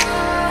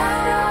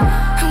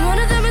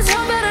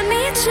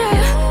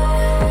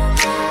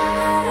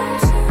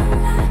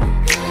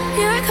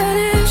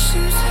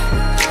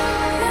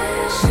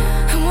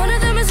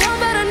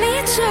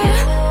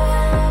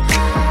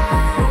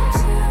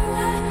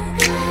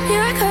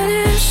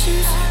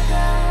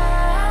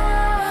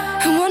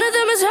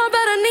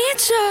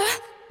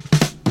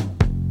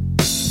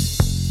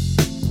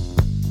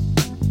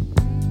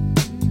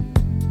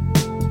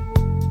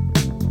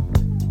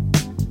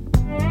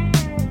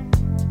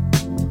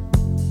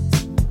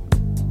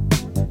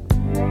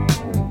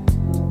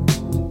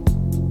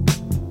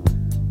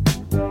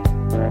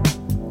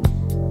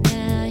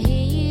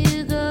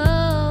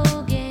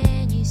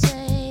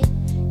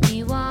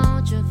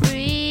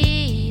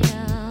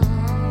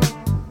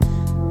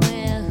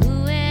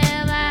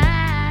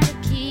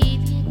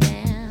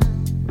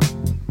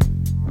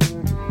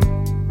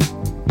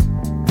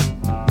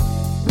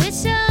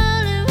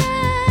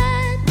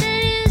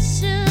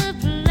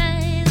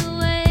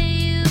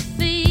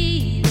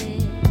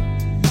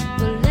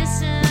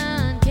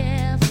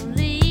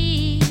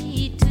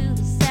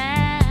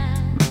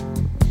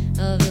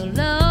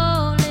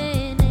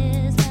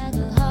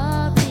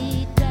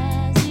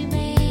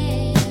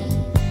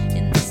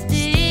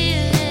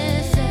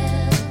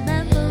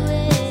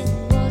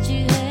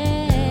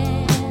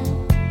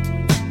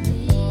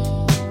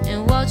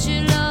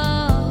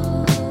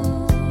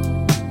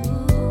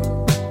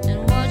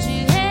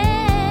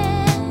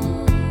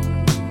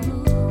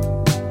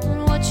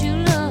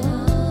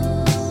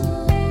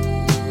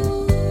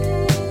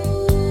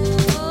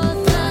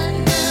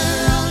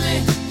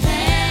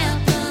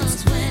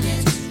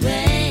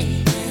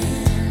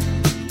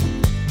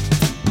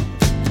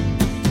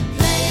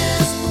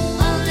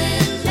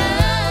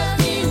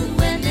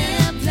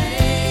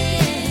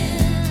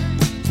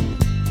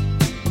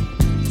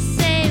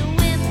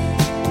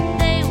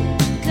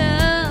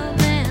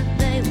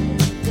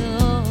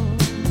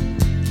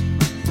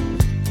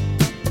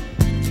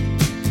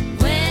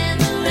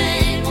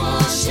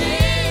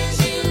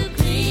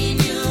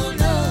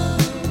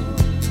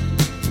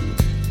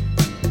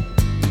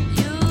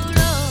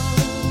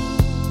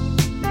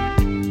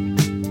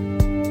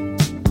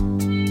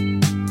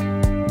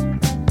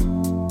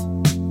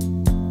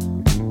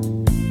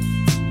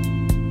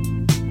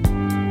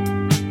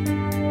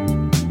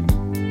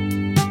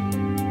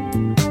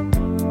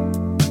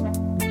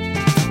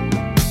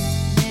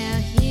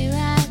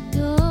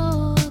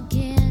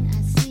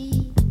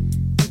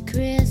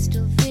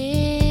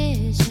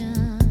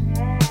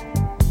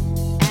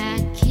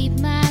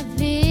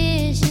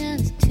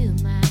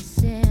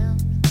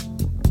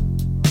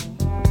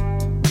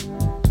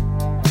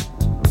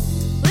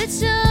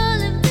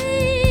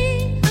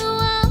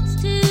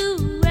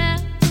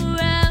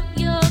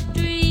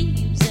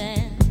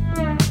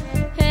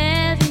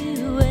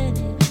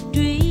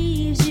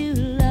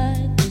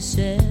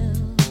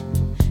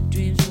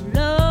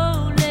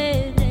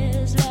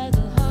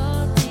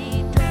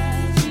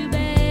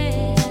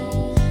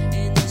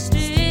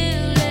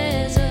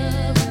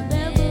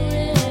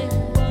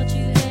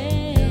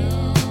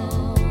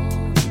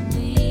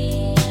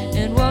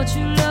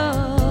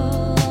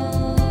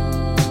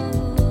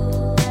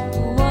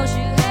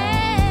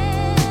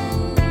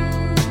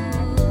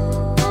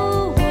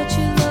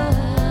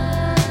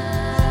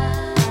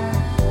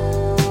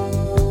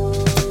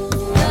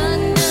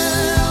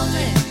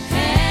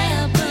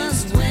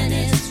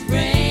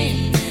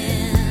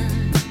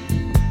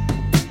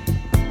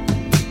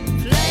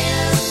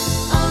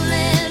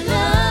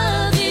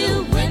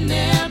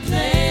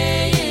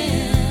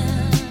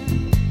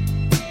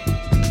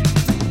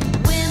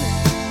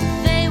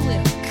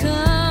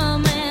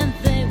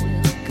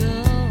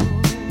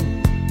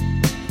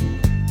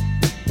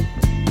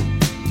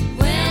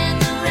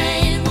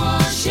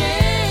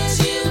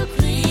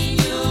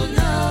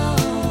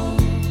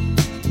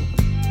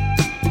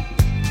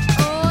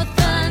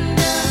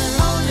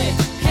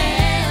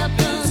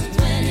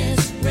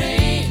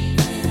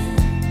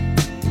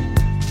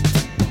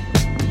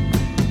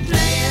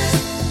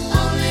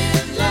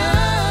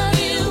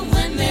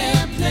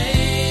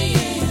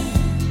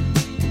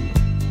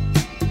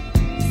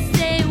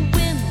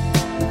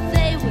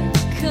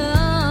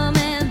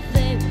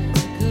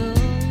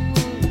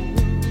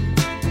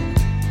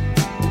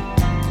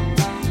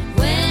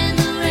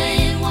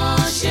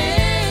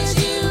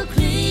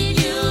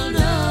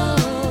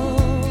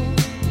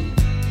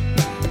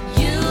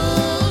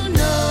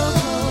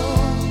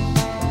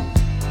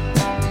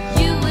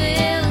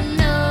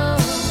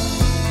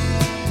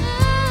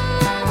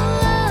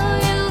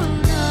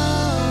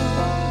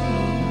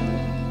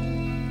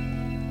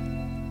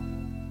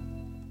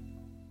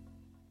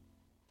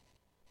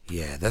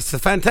 That's a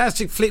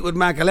fantastic Fleetwood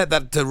Mac. I let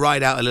that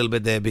ride out a little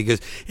bit there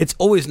because it's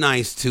always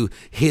nice to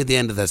hear the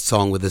end of that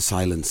song with the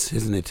silence,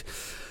 isn't it?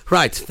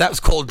 Right, that was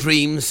called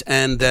Dreams.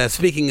 And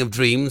speaking of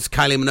dreams,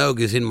 Kylie Minogue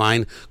is in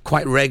mine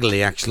quite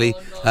regularly, actually.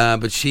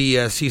 But she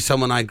sees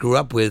someone I grew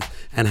up with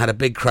and had a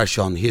big crush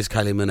on. Here's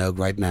Kylie Minogue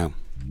right now.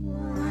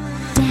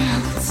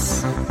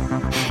 Dance,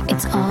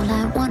 it's all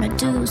I wanna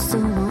do, so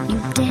won't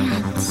you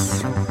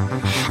dance?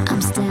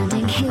 I'm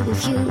standing here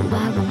with you,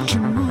 why won't you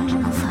move?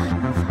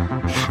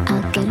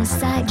 I'll get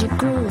inside your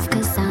groove,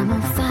 'cause I'm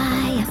on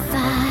fire,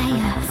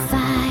 fire,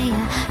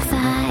 fire,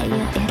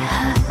 fire. It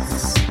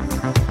hurts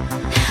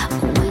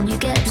when you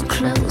get too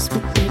close,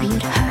 but baby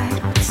it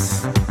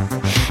hurts.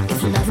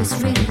 If love is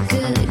really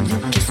good, you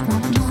just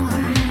want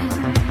more.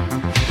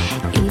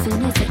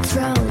 Even if it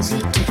throws you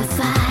to the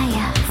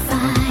fire,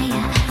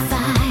 fire,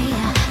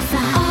 fire,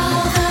 fire.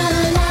 All the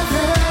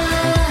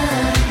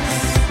lovers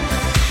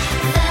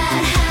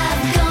that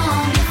have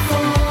gone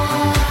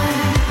before,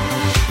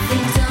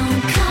 they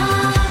don't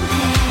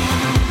compare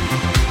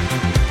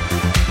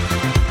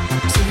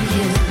to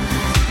you.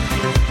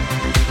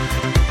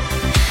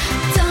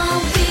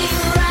 Don't be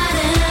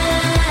running,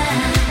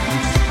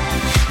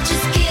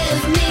 just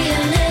give me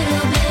a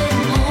little bit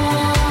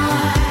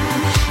more.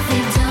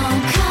 They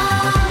don't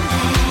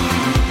compare.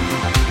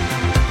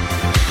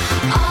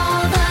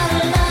 All the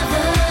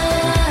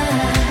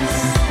lovers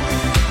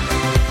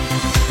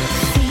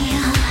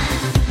feel.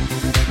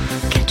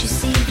 Can't you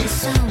see there's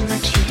so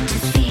much here to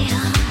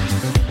feel?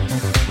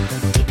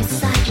 Deep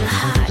inside your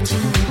heart, you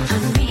know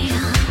I'm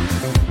real.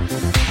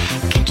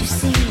 Can't you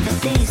see that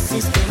this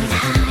is going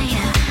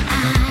higher,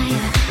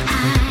 higher,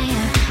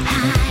 higher,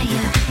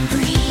 higher?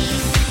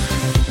 Breathe.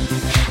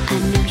 I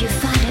know you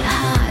find it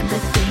hard,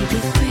 but baby,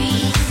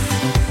 breathe.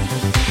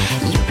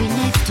 You'll be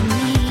next to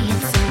me,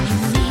 it's all you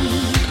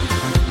need.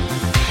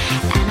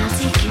 And I'll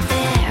take you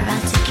there,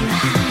 I'll take you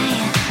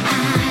higher,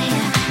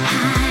 higher,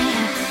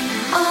 higher.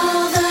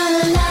 All the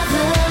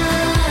lovers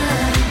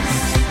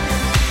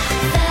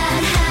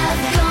that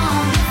have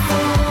gone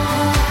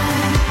before,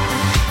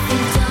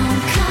 they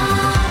don't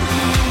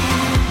compare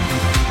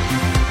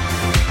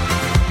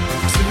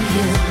to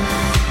you.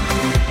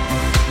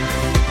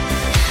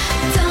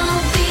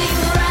 Don't be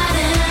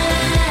running,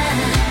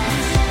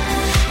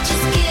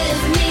 just give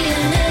me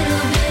a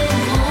little bit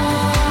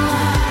more.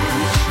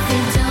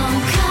 They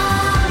don't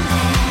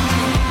compare.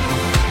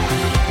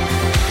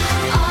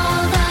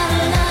 All the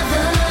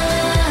lovers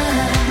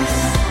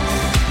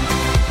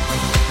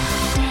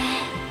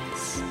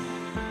dance.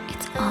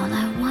 It's all I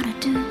wanna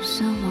do,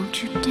 so won't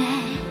you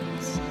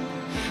dance?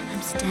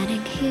 I'm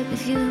standing here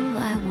with you, I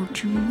want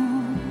you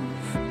move.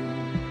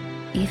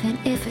 Even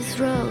if it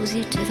throws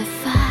you to the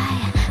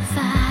fire,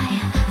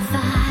 fire,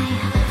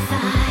 fire,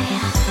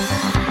 fire,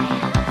 fire.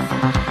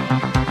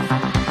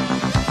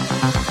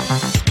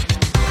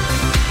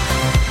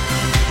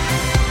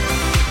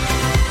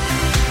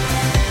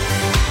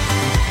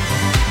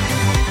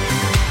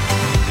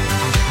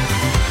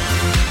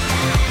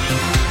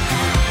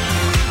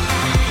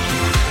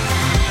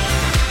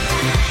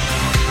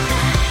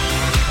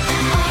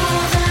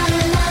 All the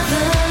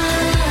lovers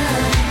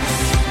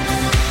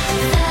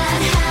that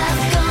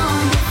have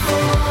gone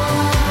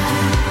before,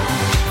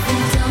 they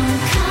don't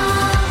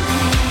compare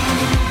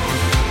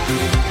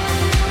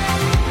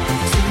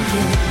to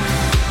you.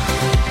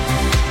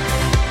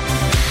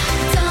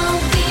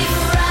 Don't be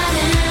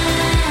running,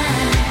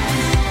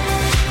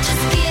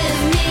 just give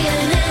me a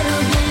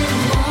little bit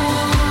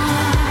more.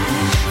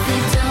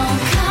 They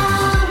don't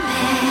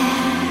compare.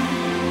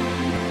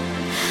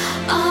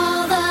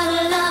 All the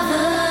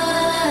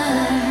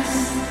lovers.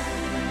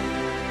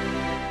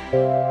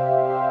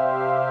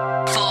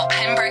 For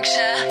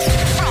Pembrokeshire,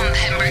 from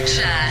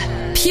Pembrokeshire,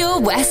 Pure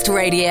West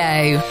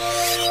Radio.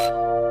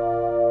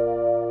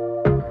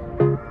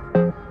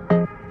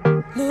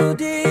 Lil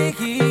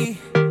Dicky.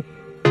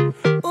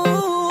 Ooh.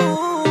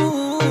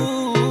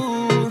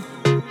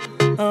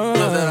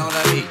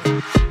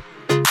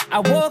 I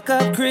woke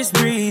up Chris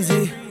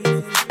Breezy.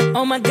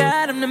 Oh my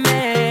God, I'm the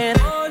man.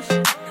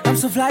 I'm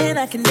so fly and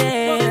I can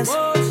dance.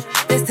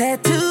 There's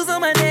tattoos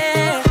on my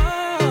neck.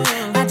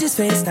 I just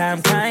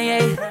FaceTime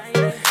Kanye.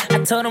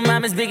 I told him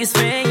I'm his biggest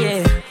fan,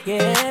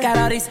 yeah. Got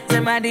all these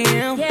in my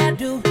DM. Yeah, I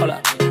do. Hold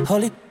up.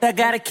 Holy, I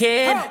got a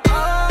kid.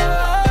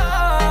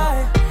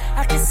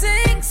 I can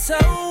sing so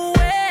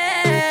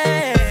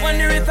well.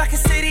 Wonder if I can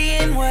say the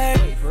N-word.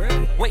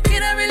 Wait,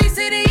 can I really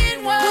say the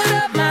N-word? What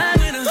up, my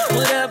winner?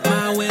 What up,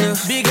 my winner?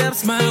 Big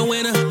ups, my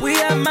winner.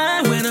 We are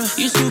my winner.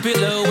 You stupid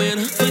little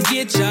winner.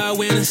 Forget y'all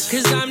winners.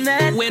 'Cause I'm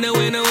that winner,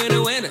 winner,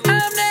 winner, winner.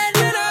 I'm that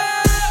winner.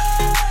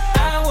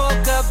 I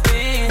woke up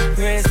in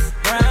Chris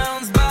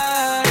Brown's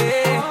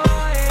body.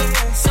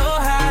 So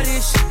how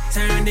this shit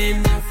turned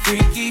into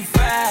Freaky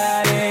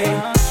Friday.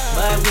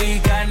 But we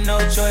got no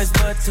choice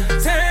but to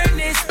turn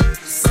this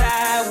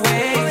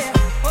sideways.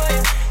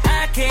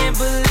 I can't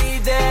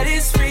believe that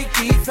it's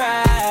Freaky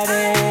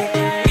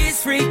Friday.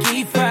 It's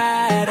Freaky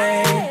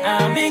Friday.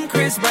 I'm in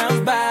Chris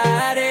Brown's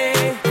body.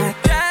 I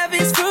drive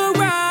his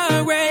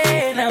Ferrari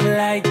and I'm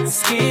like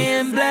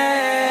skin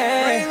black.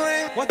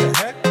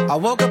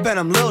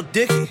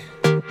 Dicky.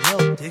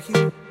 Yo, Dicky.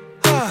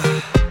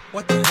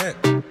 What the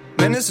heck?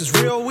 Man, this is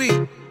real weak.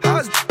 How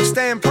is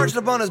staying perched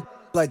up on his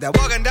like that?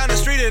 Walking down the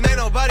street and ain't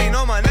nobody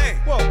know my name.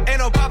 Whoa. Ain't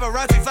no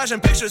paparazzi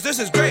flashing pictures, this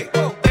is great.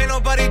 Whoa. Ain't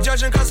nobody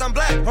judging cause I'm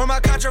black or my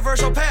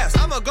controversial past.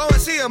 I'ma go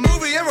and see a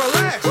movie and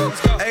relax.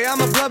 Hey,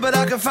 I'm a blood, but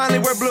I can finally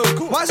wear blue.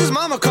 Cool. Why's his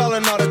mama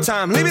calling all the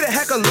time? Leave me the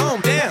heck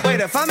alone. Damn. Wait,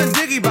 if I'm in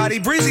Diggy Body,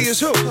 Breezy is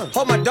who?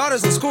 Hope my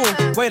daughter's in school.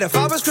 Wait, if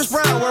I was Chris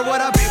Brown, where would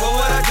I be? What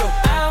would I do?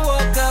 I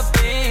woke up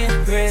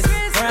in Chris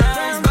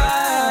Brown's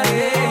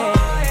body.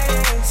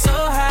 So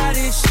how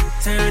this shit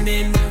turned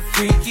into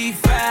Freaky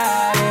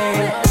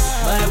Friday.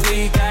 But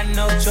we got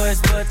no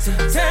choice but to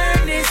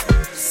turn this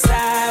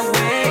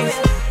sideways.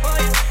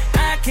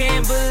 I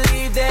can't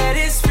believe that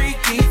it's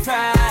Freaky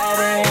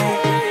Friday.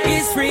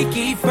 It's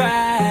Freaky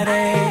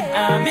Friday.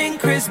 I'm in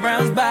Chris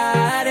Brown's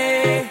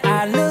body.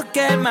 I look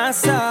at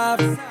myself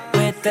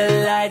with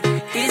the light.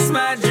 It's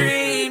my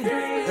dream.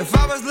 If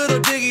I was little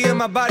Diggy in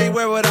my body,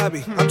 where would I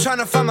be? I'm trying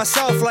to find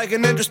myself like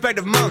an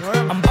introspective monk.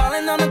 I'm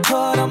balling on the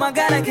court, oh my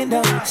god, I can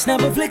dunk.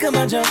 Snap a flick of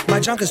my junk. My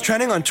junk is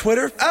trending on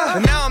Twitter.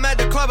 And now I'm at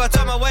the club, I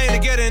talk my way into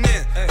getting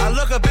in. I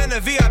look up in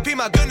the VIP,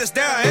 my goodness,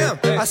 there I am.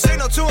 I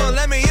signal to him,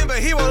 let me in, but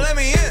he won't let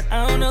me in.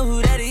 I don't know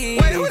who that is.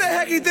 Wait, who the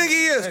heck you think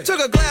he is? Took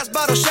a glass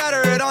bottle,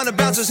 shatter it on the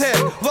bouncer's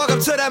head. Walk up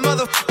to that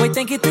mother. Wait,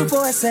 think it through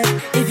for a sec.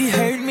 If you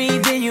hurt me,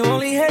 then you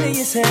only hurting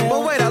yourself.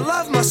 But wait, I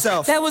love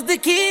myself. That was the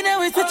key,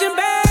 now it's switching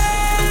back.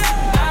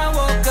 I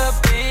woke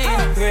up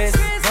in Chris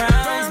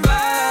Brown's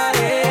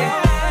body.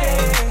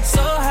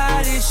 So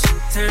how this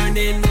shit turned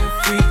into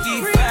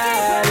Freaky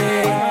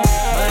Friday.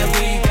 But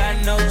we got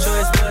no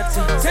choice but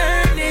to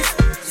turn this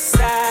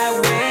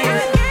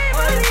sideways.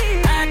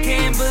 I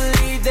can't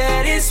believe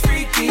that it's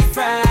Freaky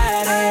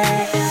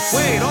Friday.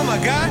 Wait, oh my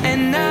god.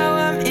 And now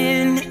I'm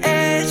in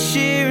Ed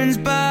Sheeran's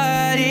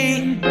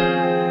body.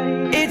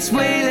 It's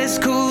way less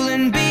cool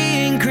than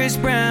being Chris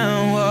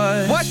Brown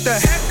was. What the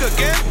heck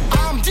again?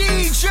 I'm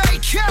DJ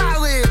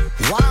Khaled.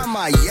 Why am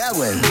I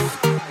yelling?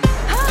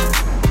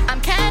 I'm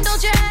Kendall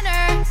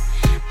Jenner.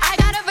 I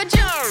got a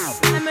vagina.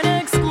 I'm gonna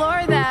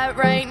explore that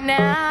right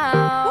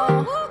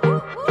now.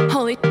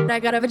 Holy shit, I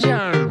got a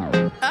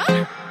vagina.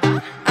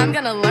 I'm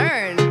gonna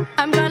learn.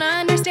 I'm gonna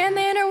understand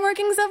the inner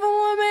workings of a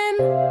woman.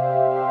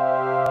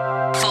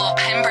 For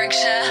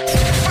Pembrokeshire,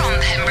 from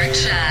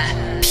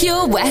Pembrokeshire,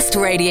 Pure West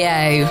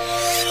Radio.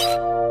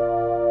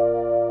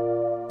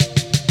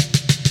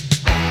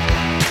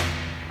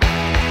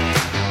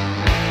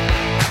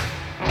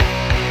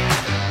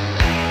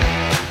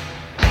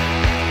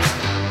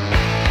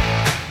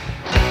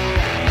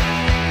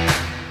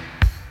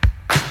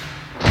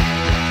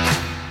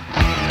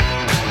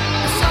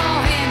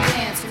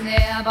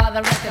 By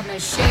the record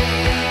machine,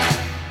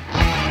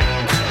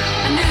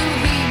 I knew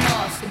he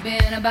must have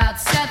been about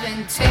 17.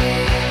 He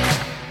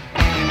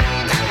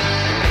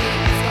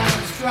was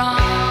going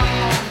strong,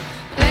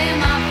 playing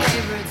my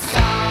favorite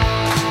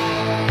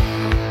song,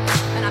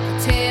 and I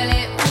could tell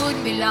it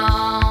wouldn't be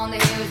long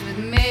that he was with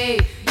me,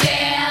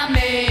 yeah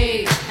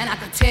me. And I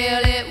could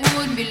tell it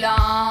wouldn't be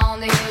long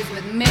that he was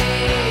with me,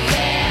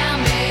 yeah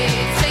me.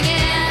 Singing.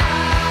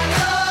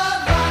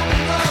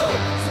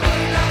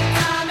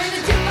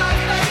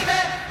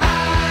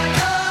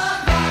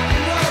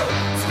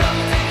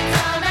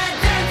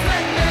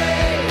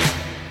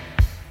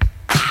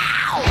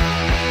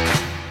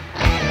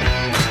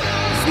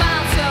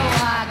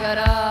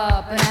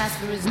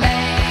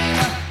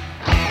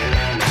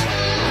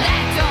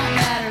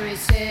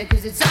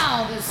 Cause it's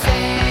all the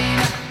same.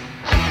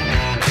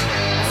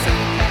 So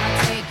can I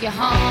take you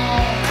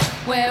home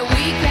where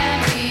we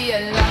can be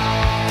alone?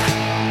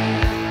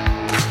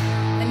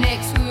 And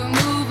next we were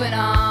moving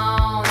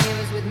on. He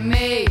was with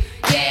me,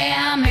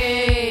 yeah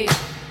me.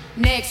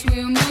 Next we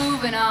were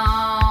moving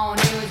on.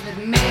 He was with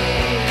me,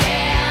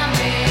 yeah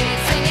me.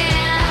 Singing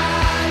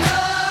I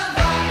love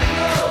rock and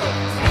roll.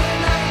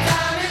 Spend like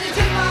time in the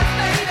jukebox,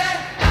 baby.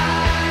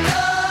 I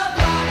love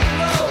rock and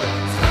roll.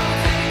 So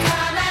take your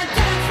time and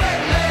dance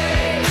with me.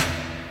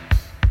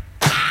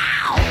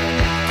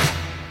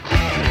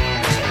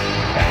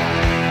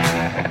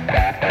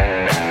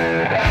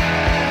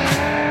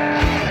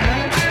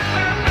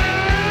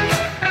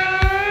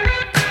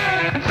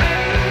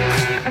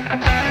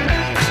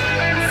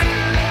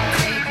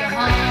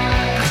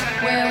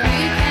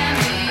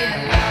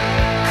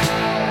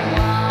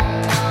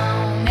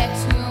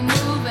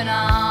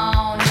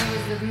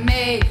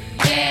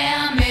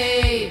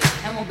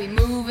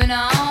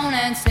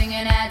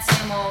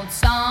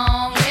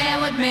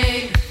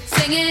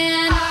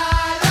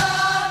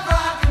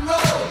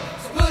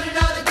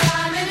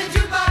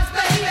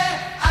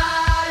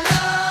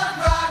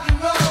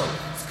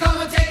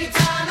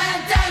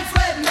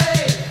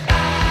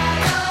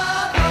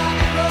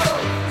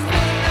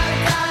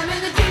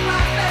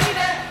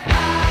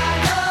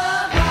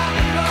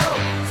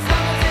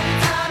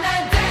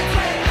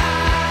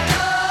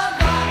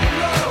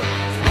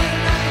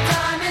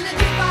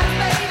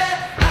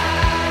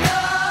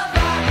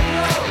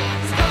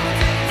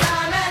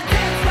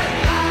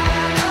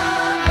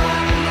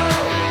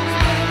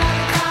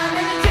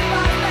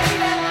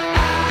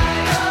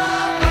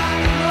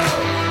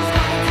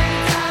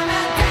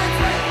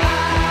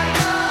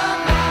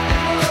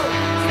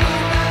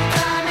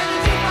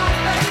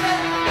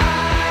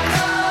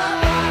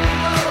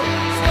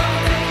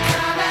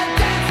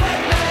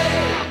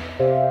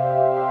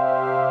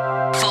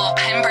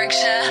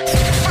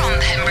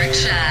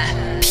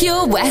 Pembrokeshire.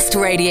 Pure West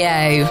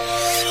Radio.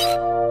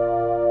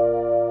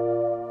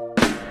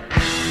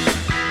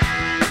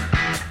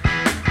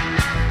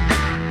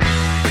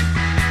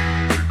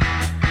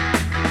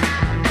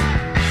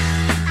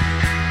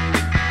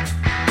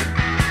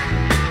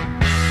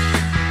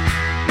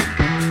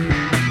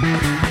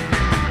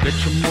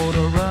 Get your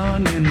motor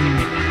running.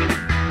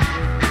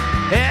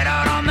 Head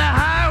out on the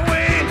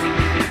highway,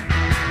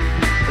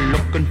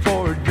 looking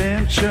for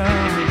adventure.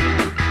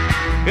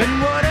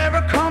 And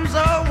whatever comes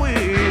our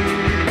way,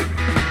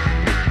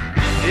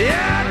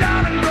 yeah,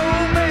 darling,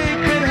 go make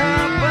it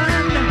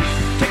happen.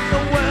 Take the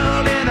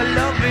world in a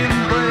loving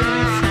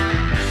embrace.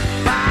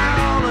 Fire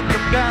all of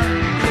your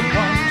guns at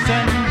once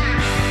and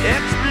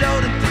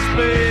explode into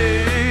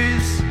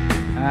space.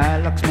 I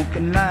like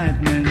smoking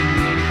lightning,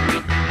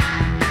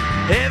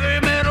 heavy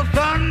metal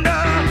thunder,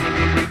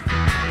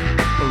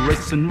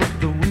 racing with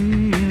the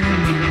wind,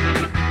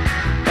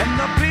 and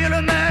the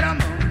feeling that I'm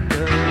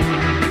under.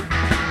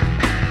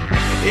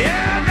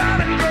 Yeah,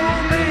 darling, go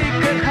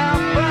make it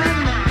happen.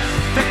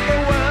 Take the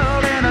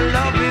world in a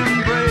loving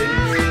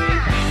embrace.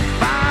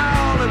 Fire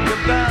all of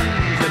your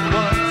guns at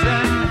once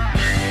and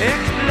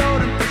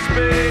explode into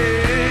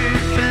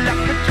space.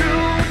 Like a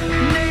true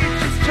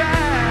nature's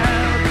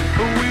child,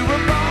 we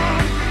were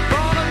born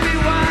to be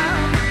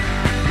wild.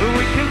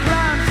 We can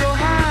climb so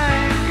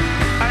high,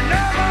 I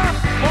never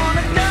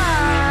wanna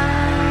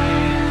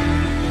die.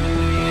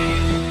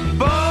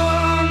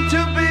 Born to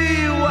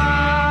be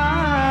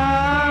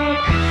wild.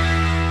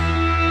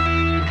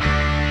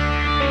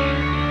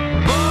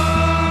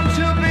 Born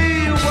to be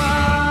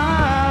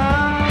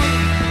wild.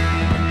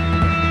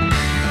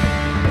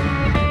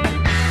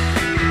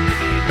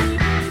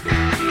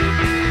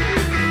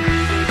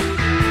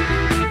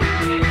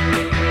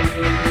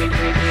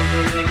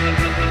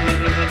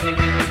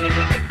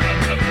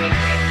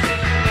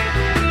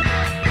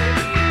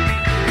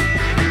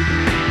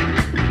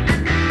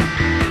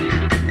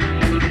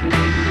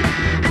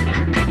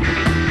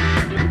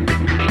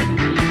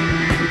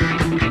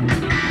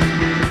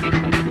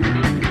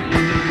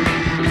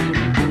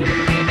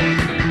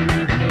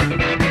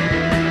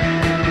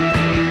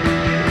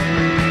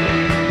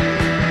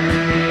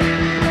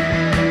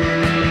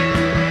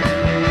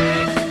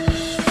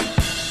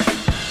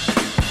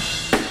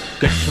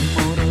 Get your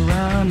motor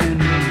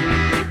running.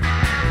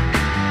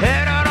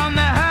 Head out on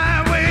the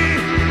highway,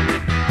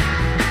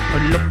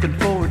 looking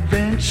for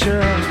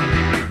adventure.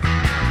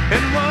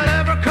 And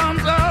whatever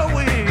comes our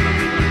way,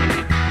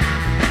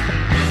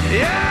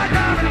 yeah,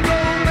 darling, go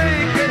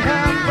make it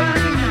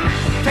happen.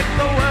 Take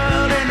the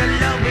world in a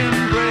loving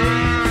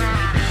embrace.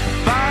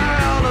 Fire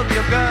all of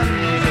your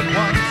guns at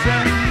once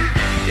and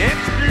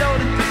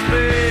explode into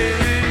space.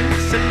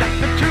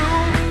 Like a true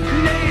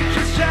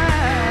nature's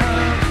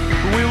child,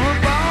 we were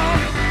born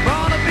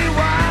to be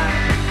wild.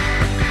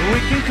 We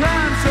can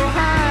climb so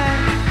high,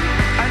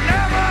 I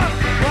never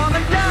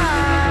wanna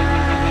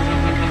die.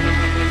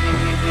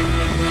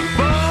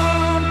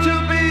 Born to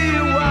be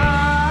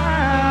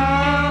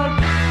wild.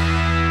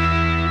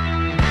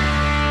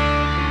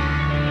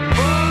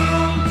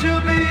 Born to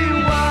be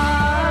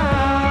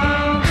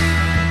wild.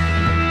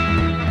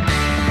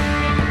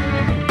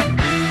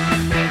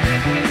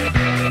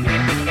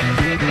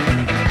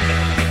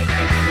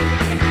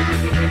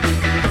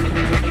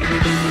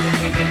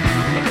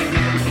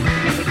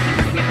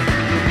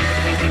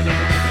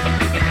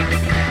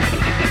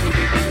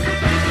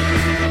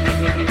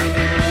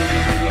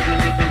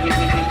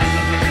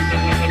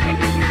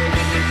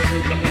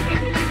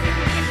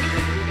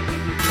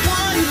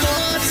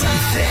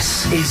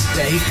 This is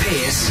Dave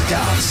Pearce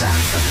Dance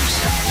Anthems.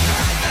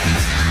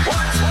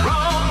 What's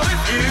wrong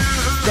with you?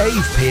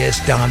 Dave Pearce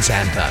Dance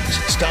Anthems,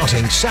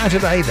 starting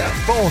Saturday the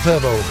 4th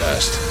of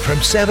August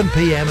from 7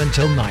 p.m.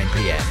 until 9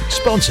 p.m.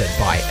 Sponsored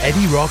by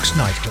Eddie Rock's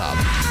Nightclub.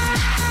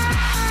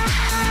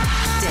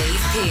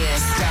 Dave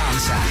Pearce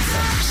Dance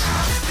Anthems.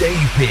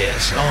 Dave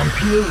Pearce on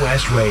Pure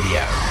West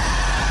Radio.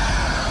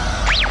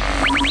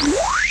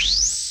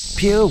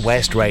 Pure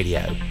West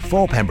Radio.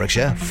 For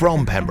Pembrokeshire,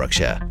 from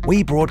Pembrokeshire.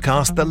 We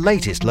broadcast the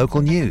latest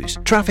local news,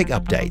 traffic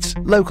updates,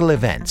 local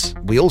events.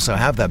 We also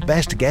have the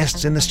best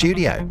guests in the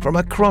studio from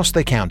across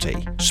the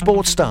county,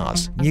 sports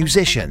stars,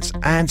 musicians,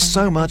 and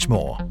so much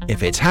more.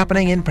 If it's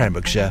happening in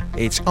Pembrokeshire,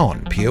 it's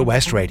on Pure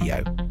West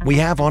Radio. We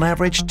have on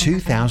average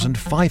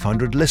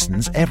 2,500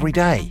 listens every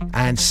day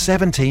and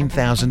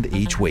 17,000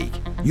 each week.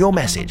 Your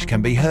message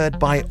can be heard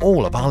by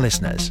all of our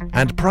listeners,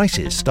 and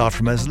prices start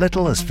from as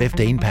little as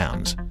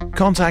 £15.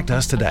 Contact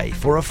us today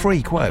for a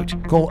free quote.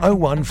 Call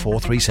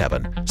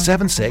 01437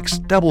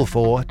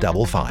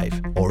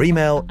 764455 or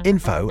email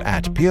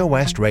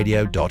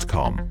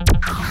info@purewestradio.com.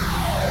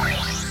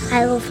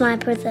 I love my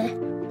brother.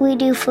 We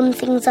do fun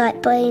things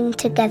like playing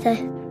together.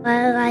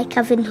 I like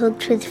having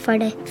hugs with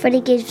Freddie.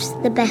 Freddie gives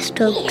the best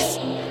hugs.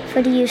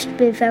 Freddie used to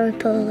be very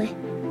poorly,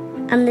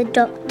 and the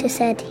doctor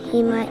said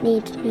he might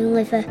need a new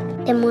liver.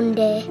 Then one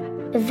day,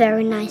 a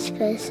very nice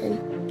person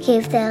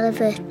gave their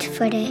liver to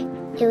Freddie.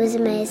 It was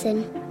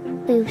amazing.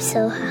 We were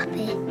so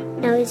happy.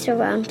 Now he's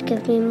around to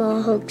give me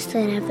more hugs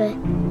than ever.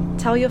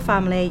 Tell your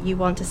family you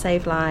want to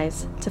save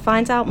lives. To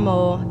find out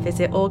more,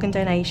 visit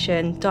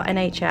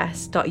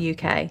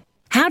organdonation.nhs.uk.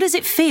 How does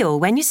it feel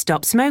when you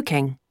stop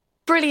smoking?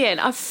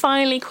 Brilliant, I've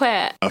finally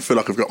quit. I feel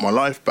like I've got my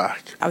life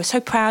back. I was so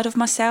proud of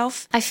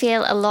myself. I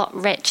feel a lot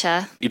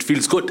richer. It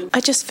feels good.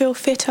 I just feel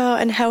fitter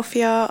and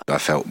healthier. I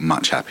felt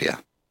much happier.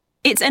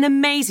 It's an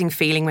amazing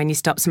feeling when you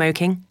stop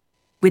smoking.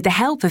 With the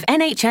help of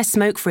NHS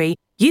Smoke Free,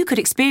 you could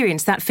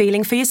experience that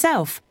feeling for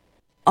yourself.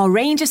 Our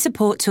range of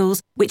support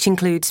tools, which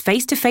includes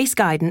face-to-face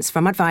guidance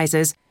from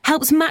advisors,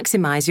 helps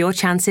maximise your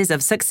chances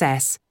of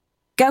success.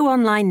 Go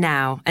online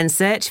now and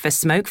search for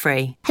Smoke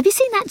Free. Have you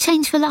seen that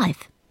Change for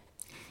Life?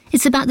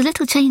 It's about the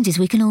little changes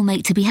we can all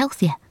make to be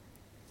healthier.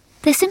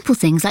 They're simple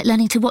things like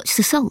learning to watch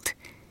the salt.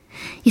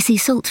 You see,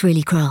 salt's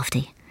really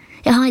crafty.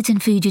 It hides in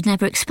food you'd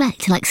never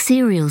expect, like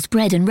cereals,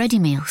 bread and ready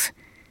meals.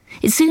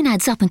 It soon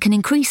adds up and can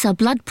increase our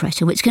blood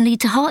pressure, which can lead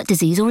to heart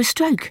disease or a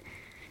stroke.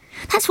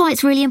 That's why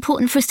it's really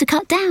important for us to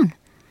cut down.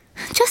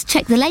 Just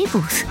check the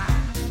labels.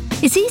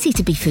 It's easy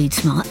to be food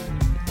smart.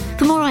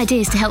 For more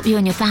ideas to help you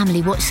and your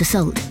family watch the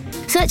salt,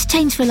 search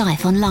Change for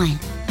Life online.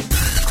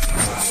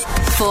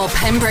 For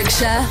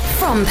Pembrokeshire,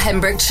 from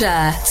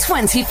Pembrokeshire,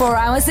 24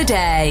 hours a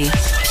day.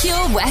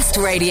 Pure West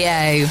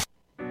Radio.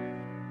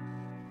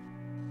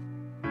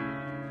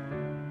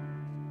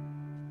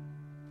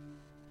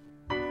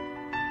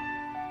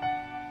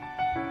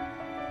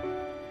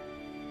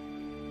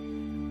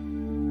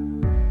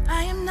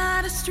 I am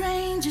not a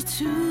stranger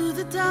to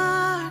the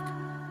dark.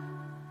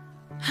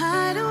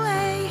 Hide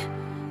away,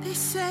 they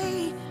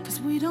say,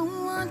 'cause we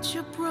don't want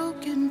your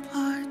broken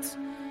parts.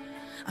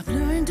 I've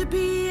learned to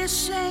be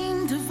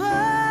ashamed of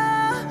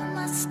all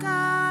my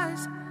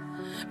scars.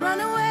 Run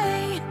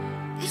away,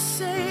 they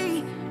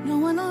say, no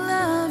one will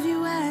love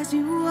you as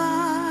you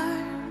are.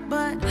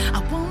 But I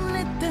won't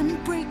let them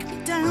break me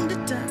down to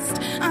dust.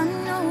 I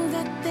know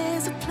that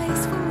there's a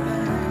place for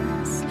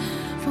us,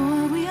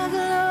 for we are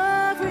glorious.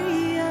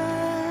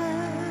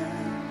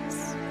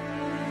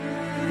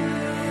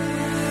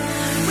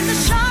 When the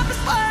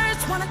sharpest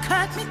words wanna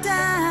cut me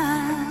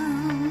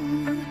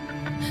down,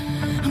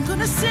 I'm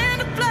gonna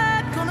send a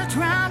blood, gonna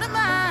drown a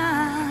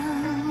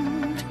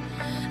mind.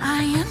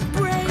 I am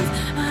brave,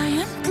 I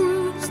am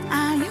bruised,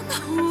 I am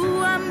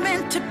who I'm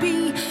meant to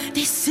be.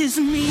 This is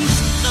me.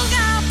 Look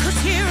out, 'cause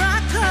here I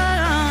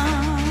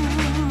come.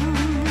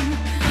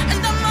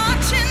 And I'm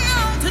marching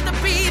on to the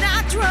beat I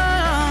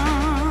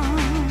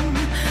drum.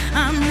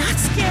 I'm not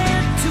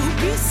scared to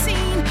be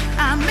seen. I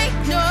make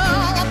no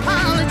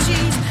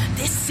apologies.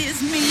 This is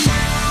me.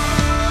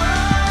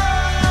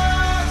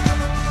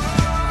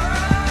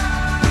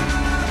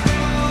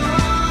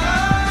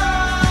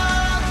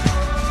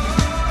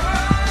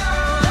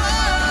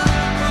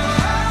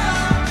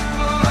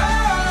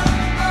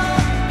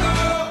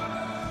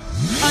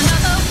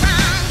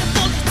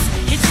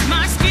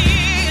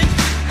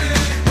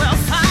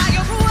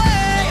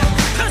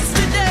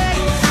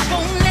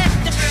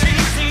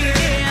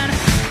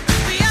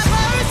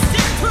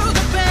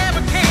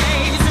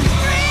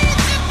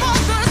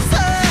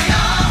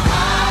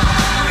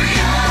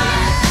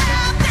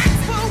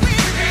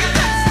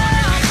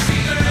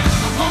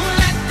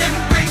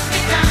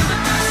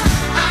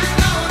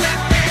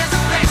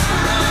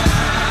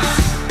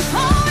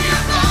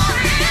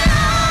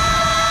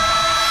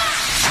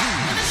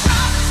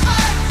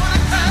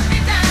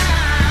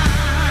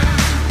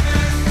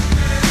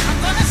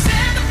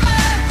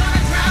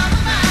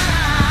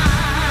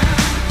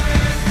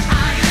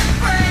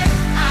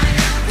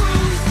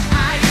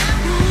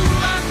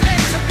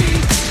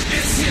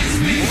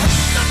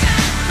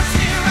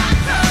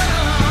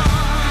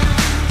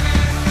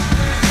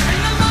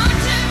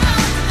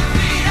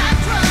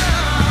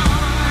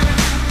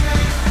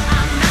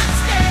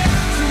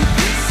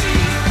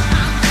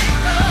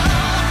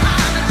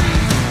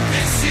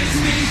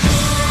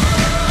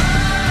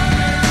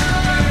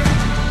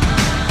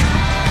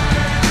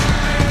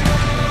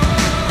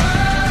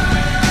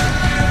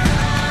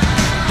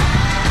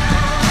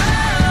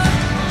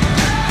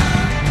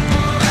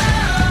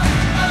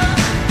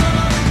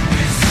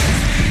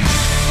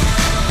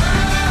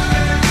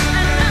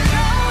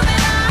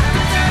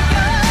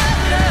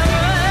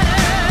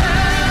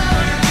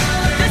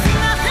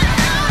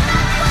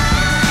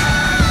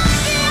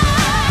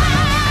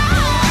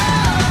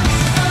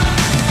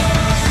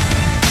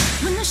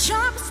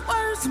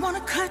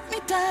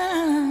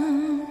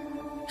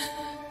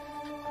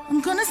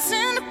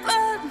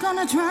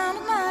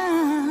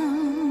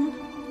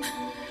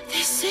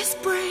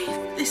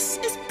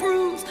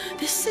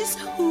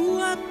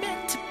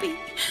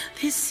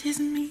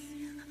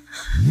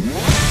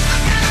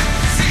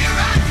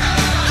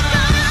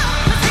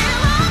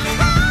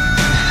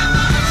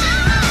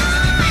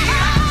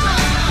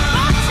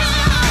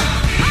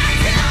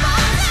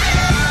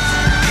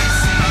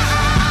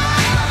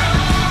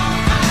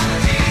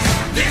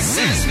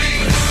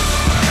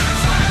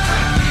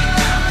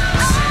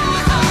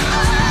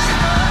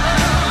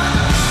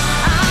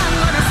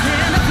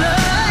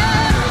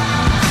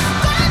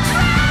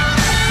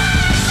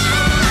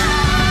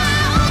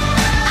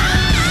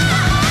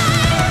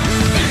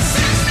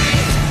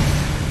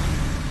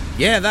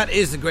 Yeah, that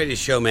is the greatest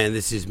show, man.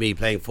 This is me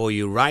playing for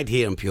you right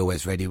here on Pure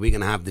West Radio. We're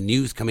going to have the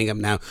news coming up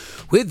now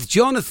with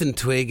Jonathan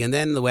Twig, and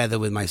then the weather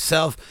with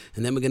myself,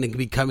 and then we're going to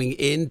be coming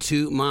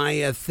into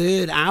my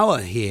third hour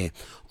here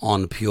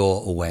on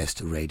Pure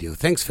West Radio.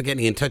 Thanks for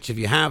getting in touch. If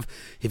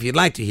you'd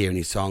like to hear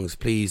any songs,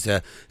 please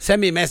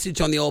send me a message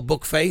on the old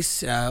book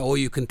face, or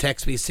you can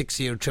text me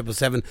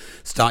 60777.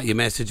 Start your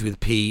message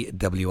with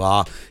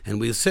PWR, and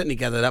we'll certainly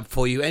get that up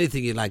for you.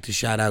 Anything you'd like to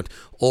shout out,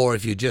 or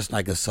if you just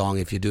like a song,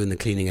 if you're doing the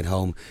cleaning at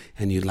home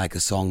and you'd like a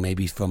song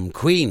maybe from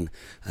Queen.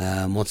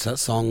 What's that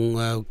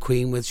song,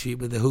 Queen with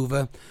the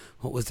Hoover?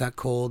 What was that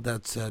called?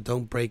 That's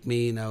Don't Break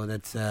Me. No,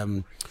 that's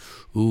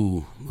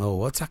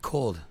what's that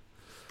called?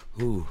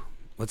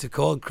 What's it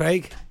called,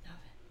 Craig?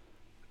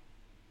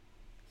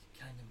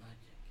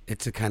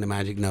 It's a Kind of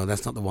Magic. No,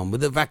 that's not the one.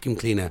 With the vacuum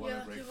cleaner.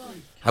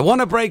 I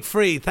Want to Break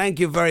Free. Thank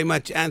you very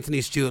much, Anthony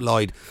Stewart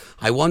Lloyd.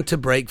 I Want to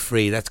Break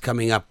Free. That's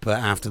coming up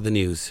after the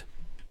news.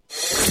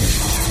 From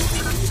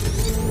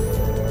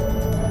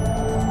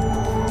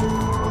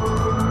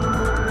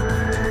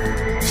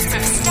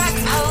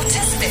Stackpole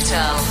to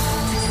Spittal.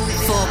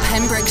 For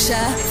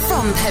Pembrokeshire,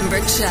 from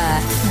Pembrokeshire,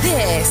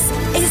 this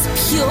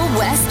is Pure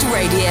West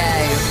Radio.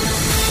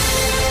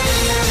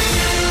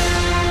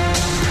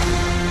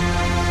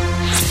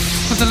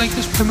 For the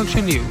latest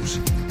Pembrokeshire news,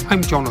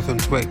 I'm Jonathan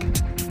Twig.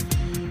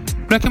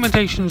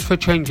 Recommendations for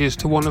changes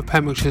to one of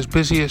Pembrokeshire's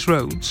busiest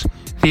roads,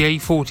 the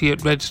A40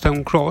 at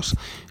Redstone Cross,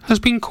 has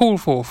been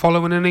called for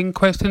following an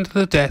inquest into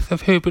the death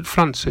of Herbert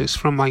Francis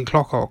from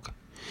Maenclochog.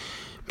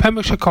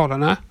 Pembrokeshire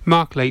coroner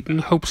Mark Layton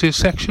hopes his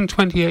Section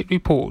 28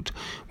 report,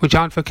 which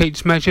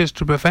advocates measures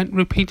to prevent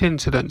repeat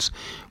incidents,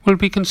 will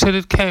be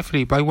considered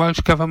carefully by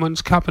Welsh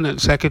Government's Cabinet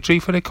Secretary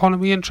for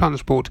Economy and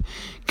Transport,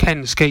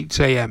 Ken Skates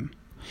AM.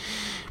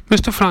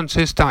 Mr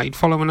Francis died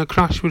following a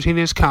crash between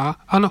his car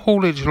and a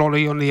haulage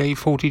lorry on the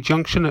A40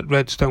 junction at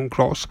Redstone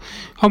Cross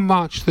on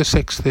March the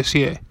 6th this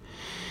year.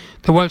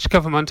 The Welsh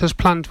Government has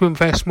planned to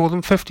invest more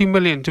than $50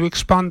 million to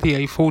expand the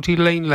A40 lane